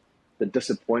won, the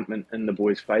disappointment in the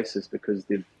boys' faces because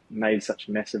they've made such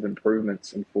massive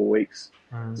improvements in 4 weeks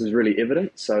is really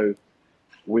evident. So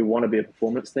we want to be a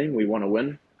performance team. We want to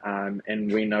win.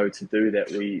 And we know to do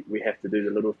that, we have to do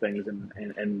the little things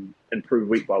and improve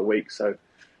week by week. So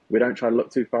we don't try to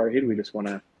look too far ahead. We just want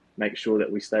to make sure that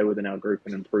we stay within our group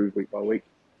and improve week by week.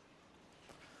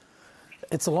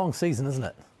 It's a long season, isn't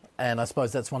it? And I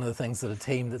suppose that's one of the things that a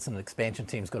team that's an expansion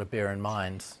team's got to bear in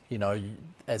mind,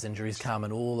 as injuries come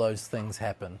and all those things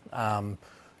happen.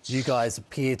 You guys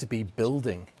appear to be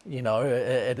building,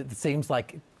 it seems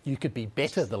like you could be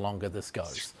better the longer this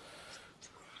goes.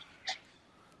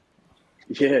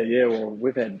 Yeah. Well,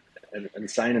 we've had an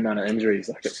insane amount of injuries.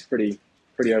 Like it's pretty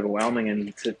overwhelming,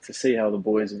 and to see how the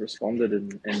boys have responded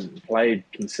and played,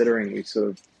 considering we sort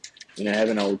of, have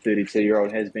an old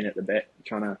 32-year-old has been at the bat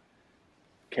trying to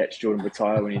catch Jordan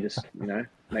Bataille when he just,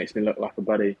 makes me look like a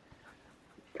buddy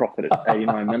prophet at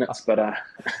 89 minutes. But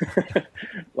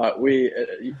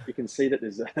you can see that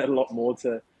there's a lot more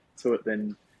to it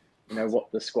than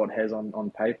what the squad has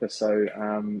on paper. So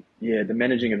the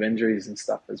managing of injuries and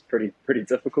stuff is pretty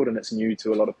difficult, and it's new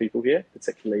to a lot of people here,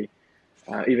 particularly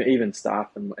even staff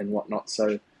and whatnot.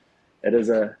 So it is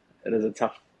a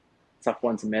tough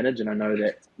one to manage, and I know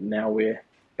that now we're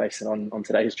based on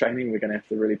today's training, we're going to have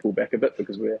to really pull back a bit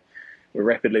because we're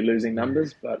rapidly losing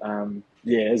numbers. But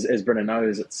as Brennan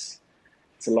knows, it's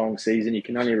a long season. You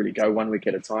can only really go 1 week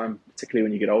at a time, particularly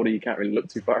when you get older. You can't really look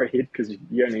too far ahead because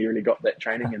you only really got that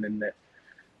training and then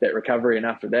that recovery, and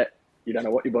after that you don't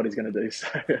know what your body's going to do. So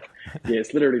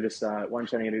it's literally just one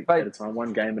training at a time,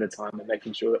 one game at a time, and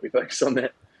making sure that we focus on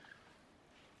that.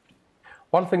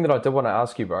 One thing that I did want to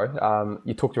ask you, bro,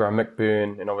 you talked around Mick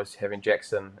Byrne and obviously having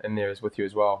Jackson in there with you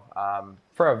as well.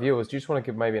 For our viewers, do you just want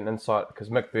to give maybe an insight? Because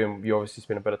Mick Byrne, you obviously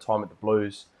spent a bit of time at the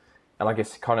Blues, and I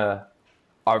guess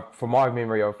from my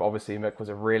memory of obviously Mick was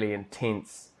a really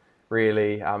intense,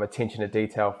 really attention to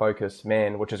detail focused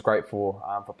man, which is great for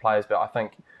players. But I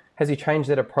think, has he changed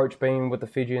that approach being with the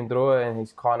Fijian Drua, and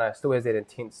he's kind of still has that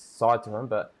intense side to him,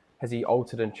 but has he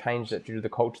altered and changed it due to the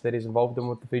culture that he's involved in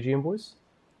with the Fijian boys?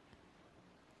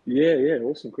 Yeah,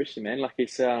 awesome question, man. Like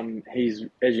he's as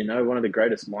you know, one of the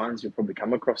greatest minds you'll probably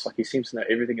come across. Like he seems to know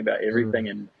everything about everything,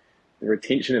 and the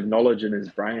retention of knowledge in his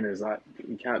brain is like,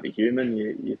 you can't be human.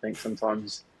 You think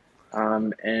sometimes,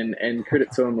 and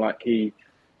credit to him, like he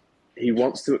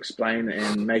wants to explain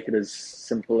and make it as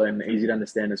simple and easy to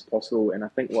understand as possible. And I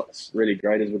think what's really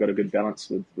great is we've got a good balance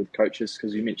with coaches,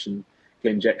 because you mentioned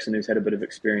Glenn Jackson, who's had a bit of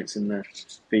experience in the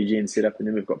Fijian setup, and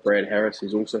then we've got Brad Harris,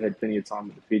 who's also had plenty of time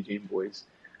with the Fijian boys.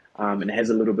 And has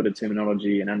a little bit of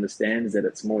terminology and understands that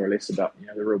it's more or less about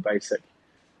the real basic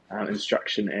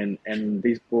instruction. And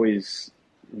these boys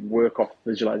work off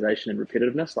visualization and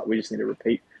repetitiveness. Like we just need to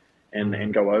repeat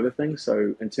and go over things.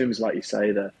 So in terms, like you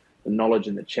say, the knowledge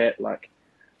in the chat, like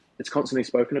it's constantly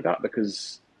spoken about,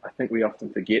 because I think we often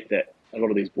forget that a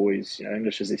lot of these boys,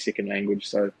 English is their second language.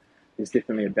 So there's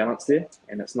definitely a balance there,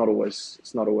 and it's not always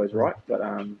right. But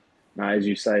no, as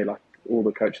you say, like all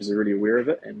the coaches are really aware of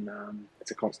it, and it's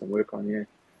a constant work on.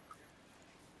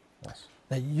 Nice.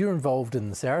 Now you're involved in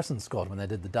the Saracens squad when they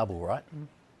did the double, right?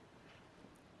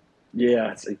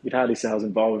 Yeah, you'd hardly say I was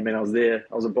involved. I mean, I was there.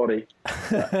 I was a body.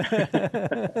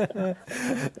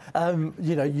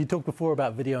 You talked before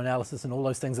about video analysis and all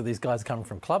those things that these guys come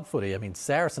from club footy. I mean,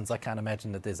 Saracens, I can't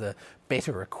imagine that there's a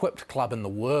better equipped club in the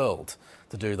world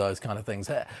to do those kind of things.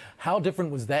 How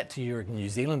different was that to your New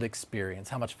Zealand experience?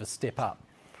 How much of a step up?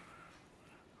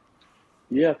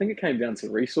 Yeah, I think it came down to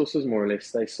resources, more or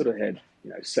less. They sort of had,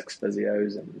 6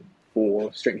 physios and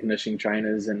 4 strength conditioning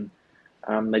trainers, and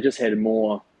they just had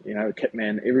more,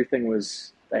 kitman. Everything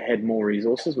was, they had more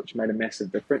resources, which made a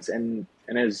massive difference. And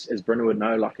as Brynner would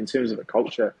know, like in terms of a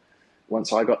culture,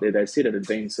 once I got there, they said it had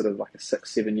been sort of like a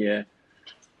 6-7 year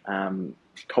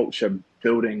culture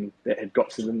building that had got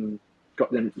them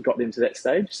to that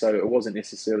stage. So it wasn't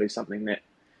necessarily something that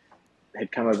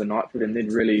had come overnight for them. Then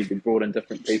really they brought in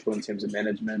different people in terms of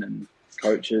management and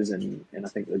coaches, and I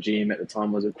think the GM at the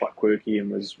time was quite quirky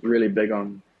and was really big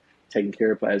on taking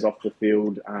care of players off the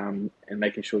field, and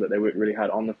making sure that they worked really hard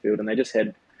on the field. And they just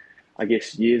had, I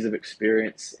guess, years of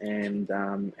experience and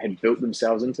had built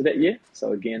themselves into that year.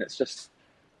 So again, it's just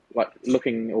like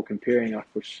looking or comparing,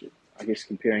 which I guess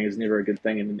comparing is never a good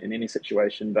thing in any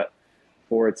situation, but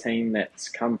for a team that's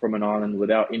come from an island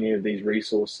without any of these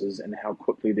resources and how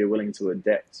quickly they're willing to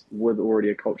adapt with already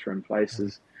a culture in place,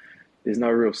 there's no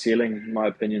real ceiling, in my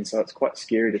opinion. So it's quite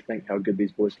scary to think how good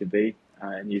these boys could be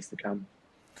in years to come.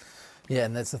 Yeah,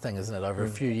 and that's the thing, isn't it? Over a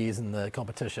few years in the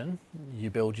competition, you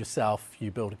build yourself,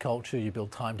 you build a culture, you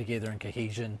build time together and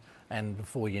cohesion, and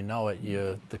before you know it,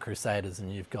 you're the Crusaders,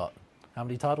 and you've got how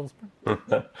many titles?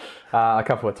 A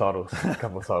couple of titles, Ross. A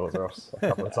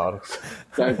couple of titles.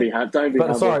 Don't be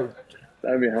humble. Sorry.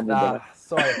 Don't be humble.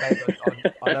 Sorry,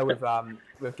 mate. I know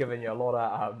we've given you a lot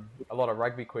of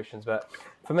rugby questions, but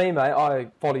for me, mate, I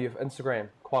follow your Instagram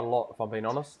quite a lot, if I'm being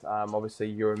honest. Obviously,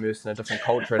 you're immersed in a different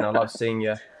culture, and I love seeing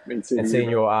you and seeing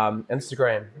your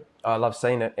Instagram. I love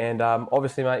seeing it, and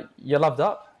obviously, mate, you're loved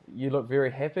up. You look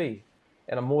very happy,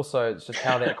 and I'm also it's just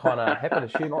how that kind of happened.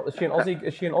 Is she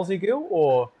an Aussie girl,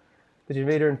 or did you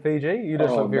meet her in Fiji? You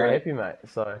just look very happy, mate.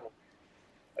 So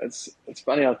it's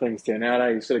funny how things turn out.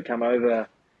 You sort of come over,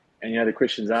 and the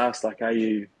questions asked like, are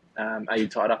you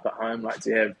tied up at home? Like,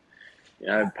 do you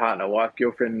have partner, wife,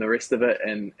 girlfriend, and the rest of it?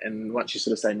 And once you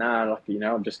sort of say, nah, like,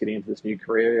 I'm just getting into this new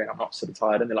career and I'm not sort of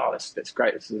tied in, they're like, oh, that's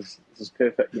great. This is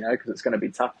perfect, because it's going to be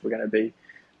tough. We're going to be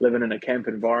living in a camp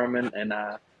environment, and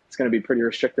it's going to be pretty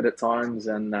restricted at times.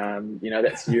 And,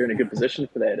 you're in a good position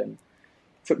for that. And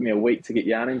it took me a week to get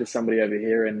yarning to somebody over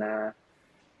here, and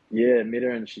met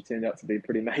her, and she turned out to be a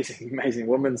pretty amazing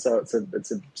woman. So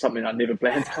it's something I never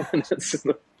planned on, and it's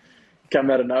sort of come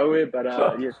out of nowhere. But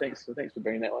thanks for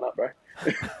bringing that one up, bro.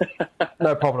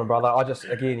 No problem, brother.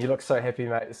 You look so happy,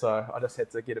 mate. So I just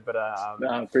had to get a bit of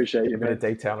I appreciate you, a bit of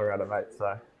detail around it, mate.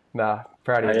 So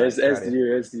proud of you.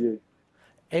 As do you.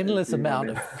 Endless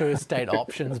amount of first date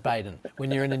options, Baden, when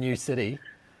you're in a new city.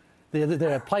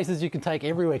 There are places you can take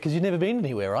everywhere because you've never been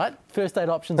anywhere, right? First date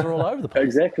options are all over the place.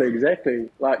 Exactly.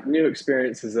 Like, new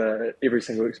experiences are every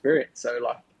single experience. So,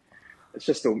 like,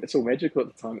 it's all magical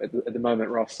at the time, at the moment,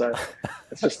 Ross. So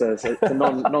it's just it's a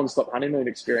non-stop honeymoon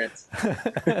experience.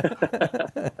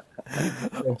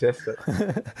 Fantastic.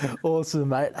 Awesome,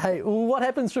 mate. Hey, well, what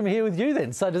happens from here with you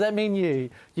then? So does that mean you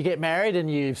get married and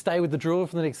you stay with the Drua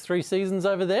for the next 3 seasons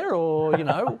over there, or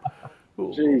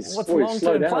Jeez, what's boy, the long-term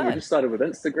slow down. plan? We just started with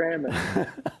Instagram.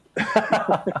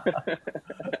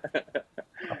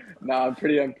 No, I'm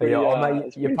pretty.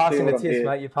 Mate, you're passing the test,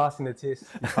 mate. You're passing the test.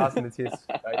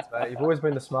 Mate. You've always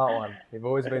been the smart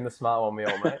one. Me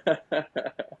old mate.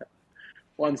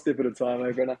 One step at a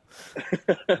time, Brenner.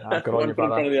 Good on you,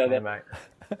 brother. Hey, mate.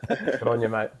 Good on you,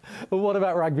 mate. Well, what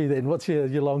about rugby then? What's your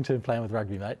long-term plan with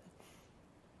rugby, mate?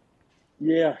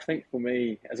 Yeah, I think for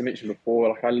me, as I mentioned before,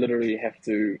 like, I literally have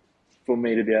to, for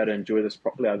me to be able to enjoy this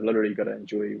properly, I've literally got to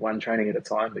enjoy one training at a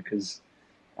time, because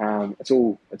it's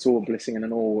all a blessing, and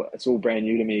it's all brand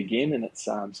new to me again, and it's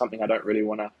something I don't really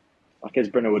want to, like, as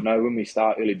Brenner would know, when we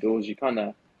start early doors, you kind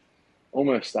of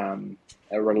almost a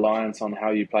reliance on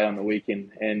how you play on the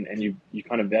weekend, and you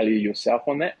kind of value yourself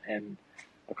on that, and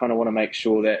I kind of want to make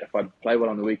sure that if I play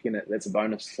well on the weekend, that's a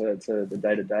bonus to the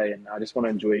day-to-day, and I just want to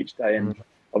enjoy each day. And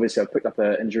obviously I've picked up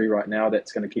an injury right now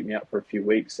that's going to keep me out for a few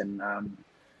weeks, and I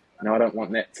don't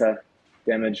want that to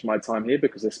damage my time here,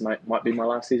 because this might be my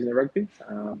last season of rugby,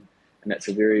 and that's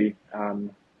a very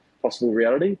possible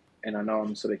reality. And I know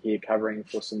I'm sort of here covering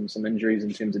for some injuries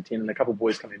in terms of 10 and a couple of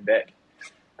boys coming back,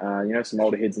 some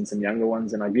older heads and some younger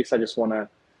ones. And I guess I just want to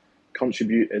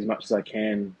contribute as much as I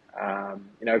can,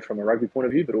 from a rugby point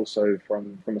of view, but also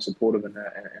from a supportive and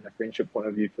a friendship point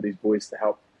of view for these boys, to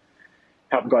help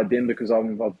guide them, because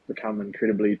I've become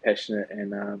incredibly passionate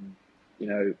and,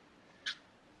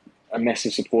 a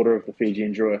massive supporter of the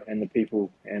Fijian Drua and the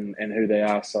people and who they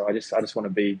are. So I just want to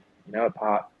be, a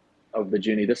part of the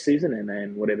journey this season, and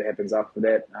then whatever happens after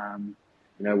that,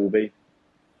 will be.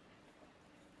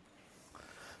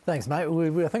 Thanks, mate.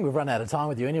 I think we've run out of time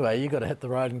with you anyway. You've got to hit the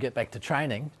road and get back to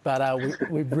training. But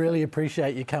we really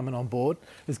appreciate you coming on board.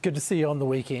 It's good to see you on the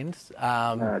weekend.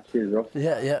 Cheers, Ross.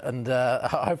 Yeah. And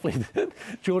hopefully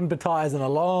Jordan Bataille is in a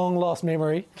long-lost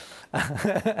memory.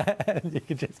 And you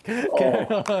can just carry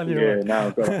on.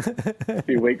 I've got a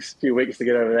few weeks to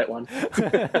get over that one.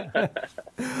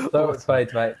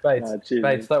 Spades, mate.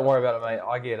 Spades, don't worry about it, mate.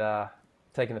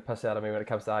 taking the piss out of me when it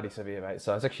comes to Ardie Savea, mate.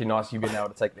 So it's actually nice you've been able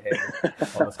to take the head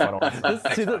on this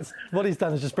one. See, what he's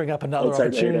done is just bring up another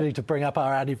opportunity to bring up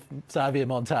our Ardie Savea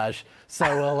montage. So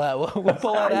we'll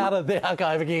pull that out of the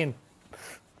archive again.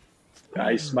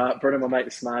 He's smart. Brennan, my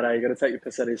mate's smart. You got to take your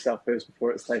piss out of yourself first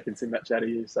before it's taken too much out of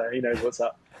you. So he knows what's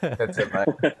up. That's it, mate.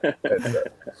 That's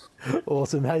it.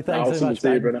 Awesome. Hey, thanks so awesome much, to see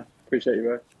you, mate. Brennan. Appreciate you,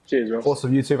 bro. Cheers, Ross.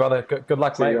 Awesome. You too, brother. Good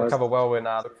luck, See mate. you guys. Recover well and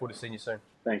look forward to seeing you soon.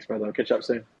 Thanks, brother. I'll catch up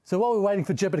soon. So while we're waiting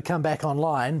for Jipper to come back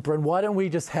online, Bryn, why don't we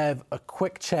just have a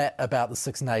quick chat about the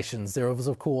Six Nations? There was,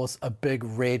 of course, a big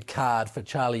red card for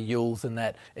Charlie Ewels in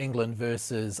that England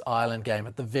versus Ireland game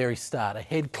at the very start. A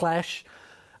head clash.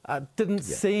 Didn't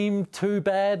seem too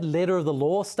bad. Letter of the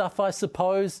law stuff, I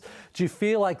suppose. Do you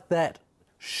feel like that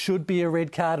should be a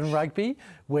red card in rugby,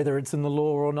 whether it's in the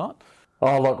law or not?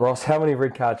 Oh, look, Ross, how many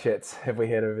red card chats have we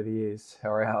had over the years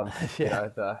around, you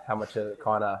know, how much it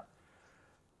kind of...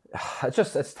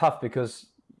 It's tough because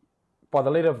by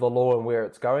the letter of the law and where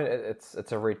it's going,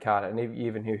 it's a red card. And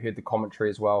even who heard the commentary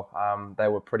as well, they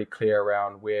were pretty clear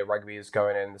around where rugby is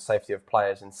going and the safety of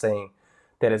players and seeing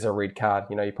that as a red card.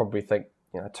 You know, you probably think,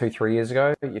 2-3 years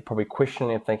ago, you'd probably question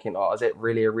and thinking, oh, is that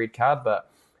really a red card? But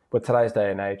with today's day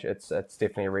and age, it's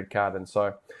definitely a red card.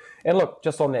 And look,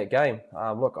 just on that game,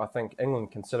 I think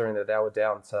England, considering that they were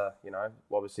down to,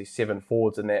 obviously 7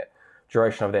 forwards in that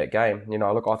duration of that game, I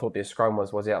thought their scrum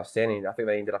was outstanding. I think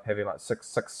they ended up having like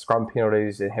six scrum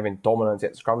penalties and having dominance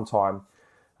at scrum time,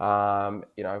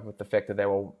 with the fact that they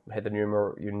had the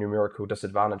numerical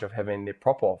disadvantage of having their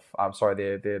prop off,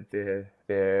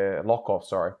 their lock off,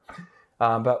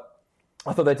 but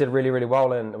I thought they did really, really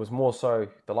well, and it was more so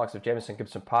the likes of Jamison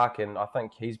Gibson Park, and I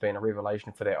think he's been a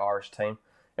revelation for that Irish team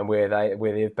and where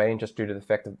they've been, just due to the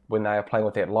fact that when they are playing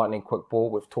with that lightning quick ball,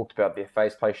 we've talked about their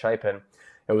phase play shape, and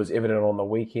it was evident on the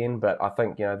weekend. But I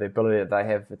think the ability that they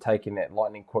have for taking that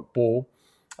lightning quick ball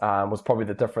was probably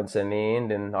the difference in the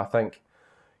end, and I think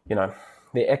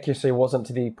the accuracy wasn't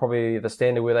to probably the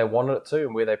standard where they wanted it to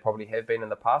and where they probably have been in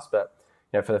the past, but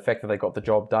for the fact that they got the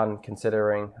job done,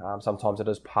 considering sometimes it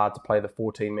is hard to play the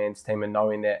 14-man's team and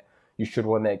knowing that you should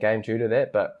win that game due to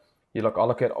that. But I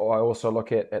also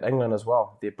look at England as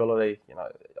well. The ability,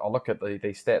 I look at the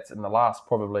stats in the last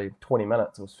probably 20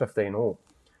 minutes, it was 15-all,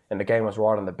 and the game was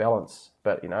right on the balance.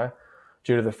 But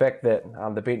due to the fact that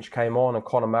the bench came on and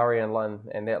Conor Murray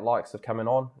and that likes of coming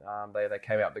on, they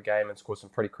came out the game and scored some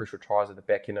pretty crucial tries at the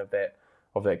back end of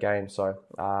that game. So.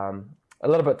 A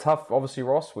little bit tough, obviously,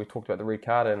 Ross. We talked about the red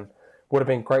card, and would have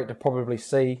been great to probably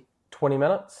see 20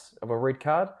 minutes of a red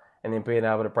card and then being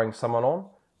able to bring someone on.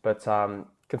 But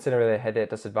considering they had that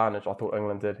disadvantage, I thought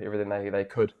England did everything they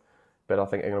could. But I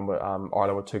think Ireland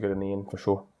were too good in the end, for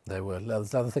sure. They were.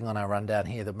 There's another thing on our rundown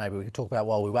here that maybe we could talk about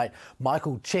while we wait.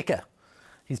 Michael Cheika.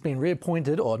 He's been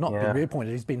reappointed, or not been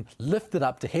reappointed, he's been lifted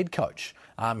up to head coach.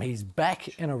 He's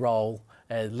back in a role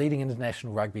leading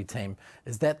international rugby team.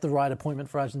 Is that the right appointment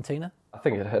for Argentina? I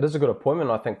think it is a good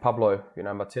appointment. I think Pablo,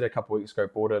 Mateta a couple of weeks ago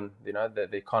brought in, that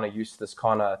they're kind of used to this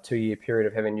kind of 2-year period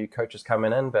of having new coaches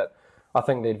coming in. But I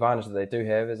think the advantage that they do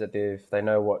have is that they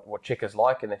know what Cheika's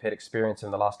like, and they've had experience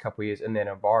in the last couple of years in that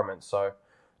environment. So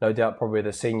no doubt probably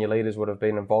the senior leaders would have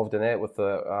been involved in that with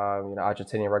the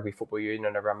Argentinian Rugby Football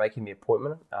Union around making the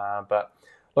appointment. But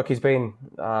look, he's been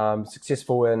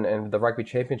successful in the Rugby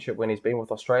Championship when he's been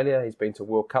with Australia. He's been to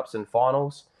World Cups and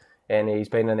finals, and he's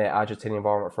been in that Argentinian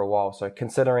environment for a while. So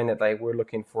considering that they were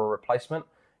looking for a replacement,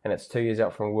 and it's 2 years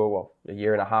out from a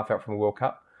year and a half out from World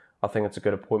Cup, I think it's a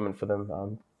good appointment for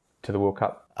them to the World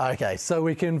Cup. Okay, so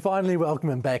we can finally welcome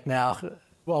him back now.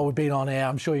 While we've been on air,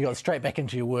 I'm sure you got straight back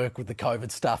into your work with the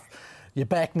COVID stuff. You're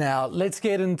back now. Let's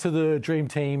get into the Dream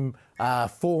Team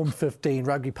Form 15.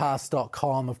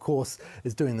 RugbyPass.com, of course,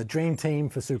 is doing the Dream Team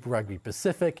for Super Rugby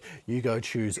Pacific. You go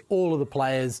choose all of the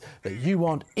players that you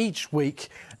want each week.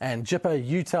 And Jipper,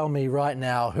 you tell me right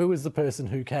now, who is the person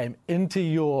who came into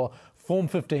your Form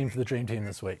 15 for the Dream Team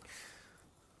this week?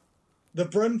 The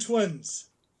Bryn twins.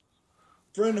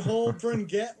 Bryn Hall, Bryn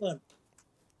Gatlin.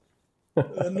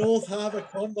 The North Harbour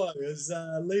combo is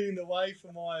leading the way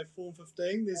for my Form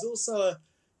 15. There's also a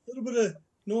little bit of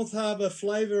North Harbour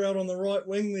flavour out on the right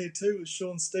wing there too with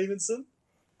Sean Stevenson.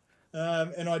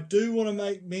 And I do want to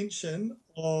make mention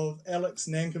of Alex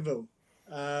Nankivell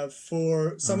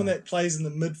for someone that plays in the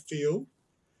midfield,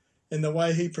 and the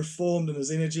way he performed and his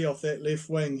energy off that left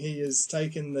wing. He has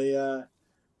taken the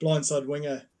blindside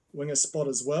winger spot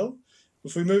as well.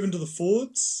 If we move into the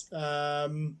forwards,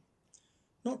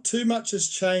 not too much has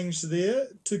changed there.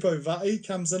 Tupou Vaa'i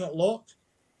comes in at lock.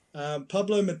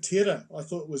 Pablo Matera, I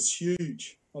thought, was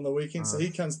huge on the weekend, so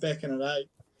he comes back in at 8.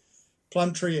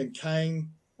 Plumtree and Kane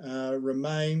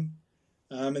remain.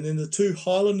 And then the two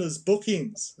Highlanders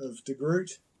bookends of De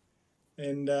Groot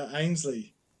and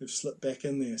Ainsley have slipped back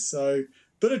in there. So,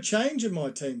 bit of change in my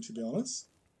team, to be honest.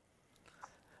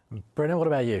 Brennan, what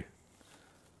about you?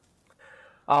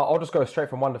 I'll just go straight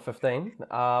from 1 to 15.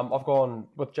 I've gone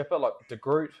with Jipper, like De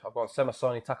Groot. I've gone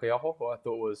Samasoni Takiaho, who I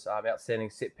thought was outstanding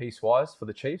set piece wise for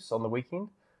the Chiefs on the weekend.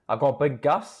 I've gone Big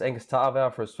Gus, Angus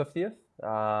Ta'avao for his 50th.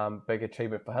 Big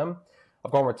achievement for him.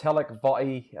 I've gone Retallick,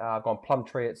 Vai. I've gone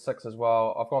Plumtree at 6 as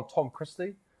well. I've gone Tom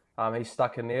Christie. He's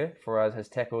stuck in there for his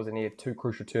tackles, and he had 2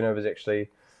 crucial turnovers actually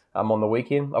on the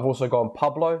weekend. I've also gone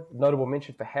Pablo. Notable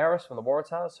mention for Harris from the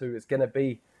Waratahs, who is going to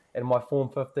be in my Form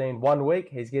 15 1 week.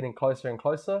 He's getting closer and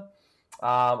closer.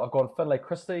 I've gone Finlay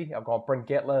Christie. I've gone Bryn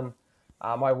Gatlin.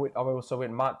 I also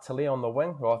went Mark Tilley on the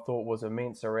wing, who I thought was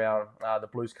immense around the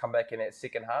Blues comeback in that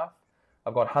second half.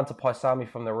 I've got Hunter Paisami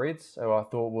from the Reds, who I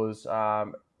thought was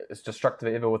as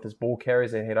destructive ever with his ball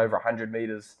carries. He had over 100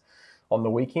 metres on the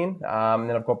weekend. And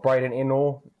then I've got Braden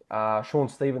Ennor, Sean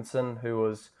Stevenson, who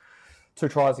was 2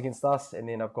 tries against us. And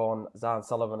then I've gone Zahn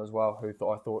Sullivan as well, who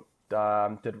I thought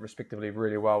did respectively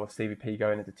really well with Stevie P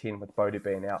going into 10 with Bodie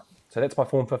being out. So that's my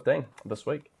Form 15 this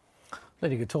week.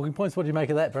 Plenty good talking points. What do you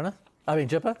make of that, Brennan?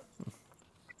 Jipper?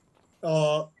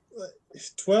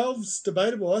 12's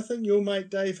debatable. I think your mate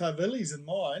Dave Havili's in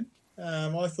mine.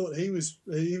 I thought he was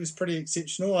pretty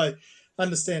exceptional. I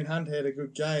understand Hunt had a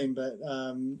good game, but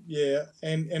yeah,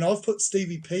 and I've put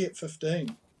Stevie P at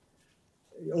 15.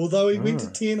 Although he went to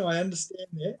 10, I understand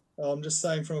that. I'm just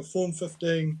saying from a Form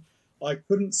 15, I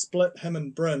couldn't split him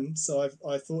and Bryn, so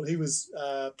I thought he was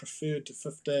preferred to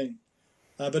 15.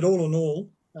 But all in all,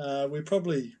 we're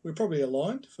probably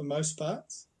aligned for most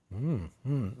parts.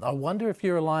 I wonder if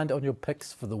you're aligned on your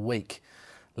picks for the week.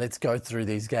 Let's go through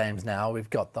these games now. We've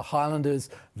got the Highlanders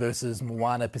versus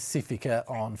Moana Pacifica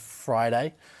on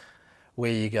Friday.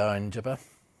 Where are you going, Jipper?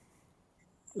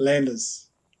 Landers.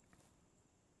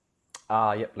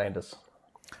 Yep, Landers.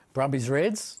 Brumbies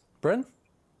Reds, Bryn?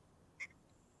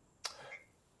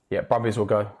 Yeah, Brumbies will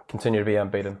continue to be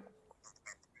unbeaten.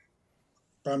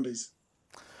 Brumbies.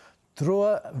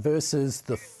 Drua versus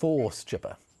the Force,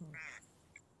 Jipper.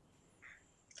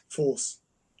 Force.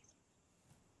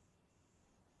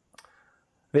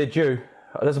 They're due.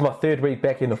 This is my 3rd week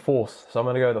back in the Force, so I'm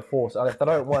going to go the Force. And if they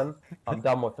don't win, I'm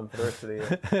done with them for the rest of the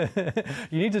year.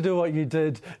 You need to do what you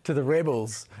did to the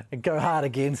Rebels and go hard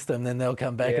against them, then they'll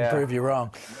come back and prove you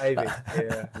wrong. Maybe,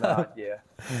 yeah.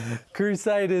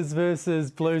 Crusaders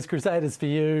versus Blues. Crusaders for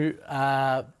you.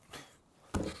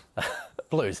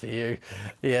 Blues for you.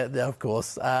 Yeah, of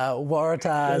course.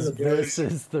 Waratahs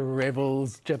versus the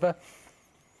Rebels. Jipper?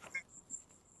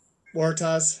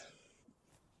 Waratahs.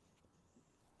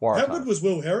 How good was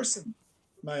Will Harrison,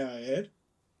 may I add?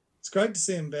 It's great to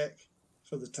see him back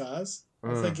for the Tars.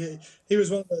 I think he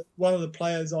was one of the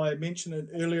players I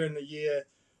mentioned earlier in the year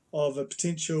of a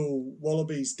potential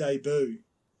Wallabies debut.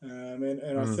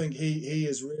 And I think he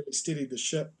has really steadied the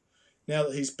ship. Now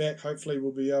that he's back, hopefully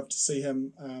we'll be able to see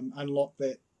him unlock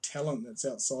that talent that's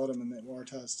outside him in that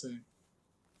Waratahs team.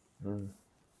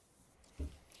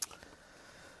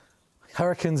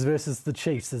 Hurricanes versus the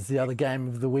Chiefs is the other game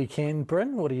of the weekend.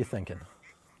 Bryn, what are you thinking?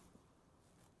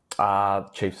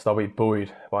 Chiefs, they'll be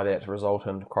buoyed by that result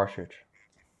in Christchurch.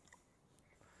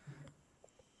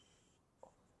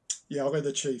 Yeah, I'll go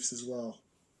the Chiefs as well.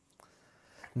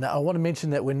 Now, I want to mention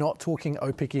that we're not talking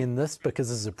OPIC in this because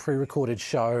this is a pre-recorded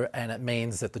show and it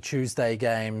means that the Tuesday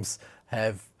games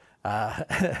have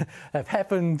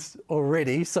happened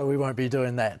already, so we won't be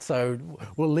doing that. So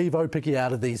we'll leave OPIC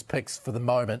out of these picks for the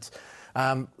moment.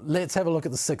 Let's have a look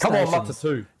at the Six Nations. Come on,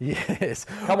 Matatu. Yes.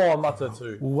 Come on,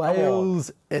 Matatu.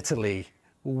 Wales, Italy.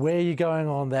 Where are you going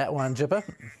on that one, Jipper?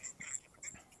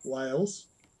 Wales.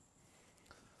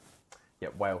 Yeah,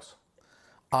 Wales.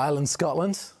 Ireland,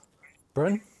 Scotland.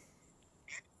 Bryn?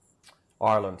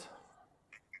 Ireland.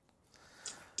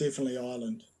 Definitely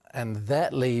Ireland. And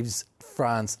that leaves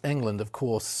France, England. Of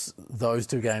course, those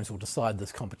 2 games will decide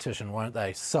this competition, won't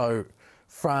they? So,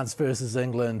 France versus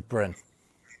England, Bryn.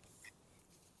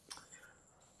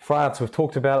 France, we've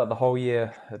talked about it the whole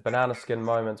year, banana skin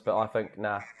moments, but I think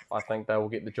they will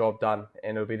get the job done,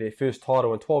 and it'll be their first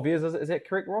title in 12 years. Is that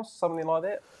correct, Ross? Something like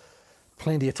that?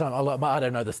 Plenty of time. I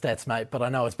don't know the stats, mate, but I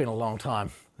know it's been a long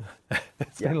time.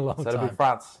 It's been a long time. So it'll be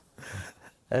France.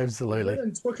 Absolutely.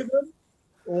 In Twickenham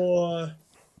or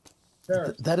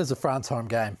Paris? That is a France home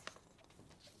game.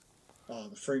 Oh,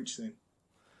 the French then.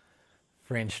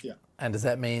 French. Yeah. And does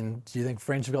that mean, do you think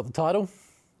French have got the title?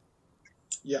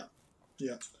 Yeah.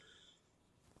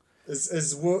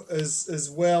 As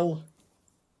well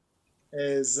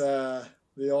as the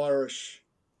Irish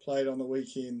played on the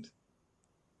weekend,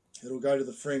 It'll go to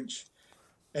the French.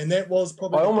 And that was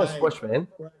probably I the almost game. wish, man.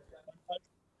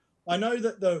 I know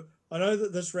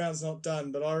that this round's not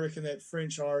done, but I reckon that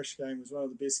French-Irish game was one of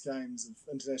the best games of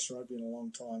international rugby in a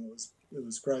long time. It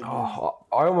was great. Oh,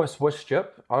 I almost wish,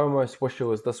 Jip. I almost wish it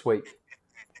was this week.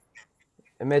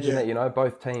 Imagine that,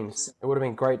 both teams. It would have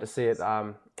been great to see it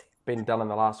been done in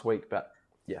the last week, but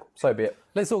yeah, so be it.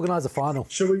 Let's organise a final.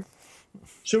 Should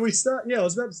we start? Yeah, I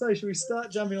was about to say, should we start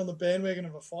jumping on the bandwagon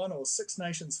of a final, a Six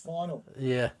Nations final?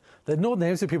 Yeah. The Northern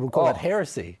Hemisphere people call it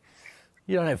heresy.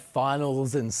 You don't have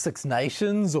finals in Six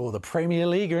Nations or the Premier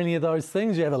League or any of those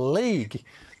things. You have a league.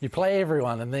 You play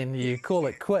everyone and then you call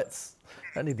it quits.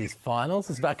 Don't need these finals.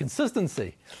 It's about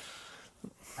consistency.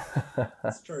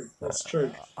 That's true. That's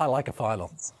true. I like a final.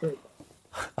 That's true.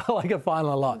 I like a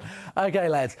final a lot. Okay,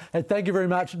 lads. Hey, thank you very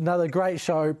much. Another great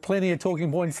show. Plenty of talking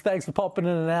points. Thanks for popping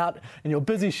in and out in your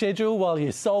busy schedule while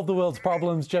you solve the world's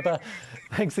problems, Jipper.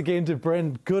 Thanks again to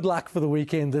Bryn. Good luck for the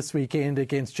weekend this weekend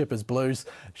against Jipper's Blues.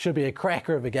 Should be a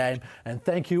cracker of a game. And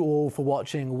thank you all for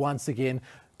watching once again.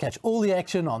 Catch all the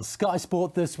action on Sky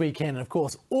Sport this weekend. And, of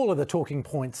course, all of the talking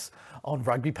points on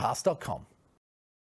rugbypass.com.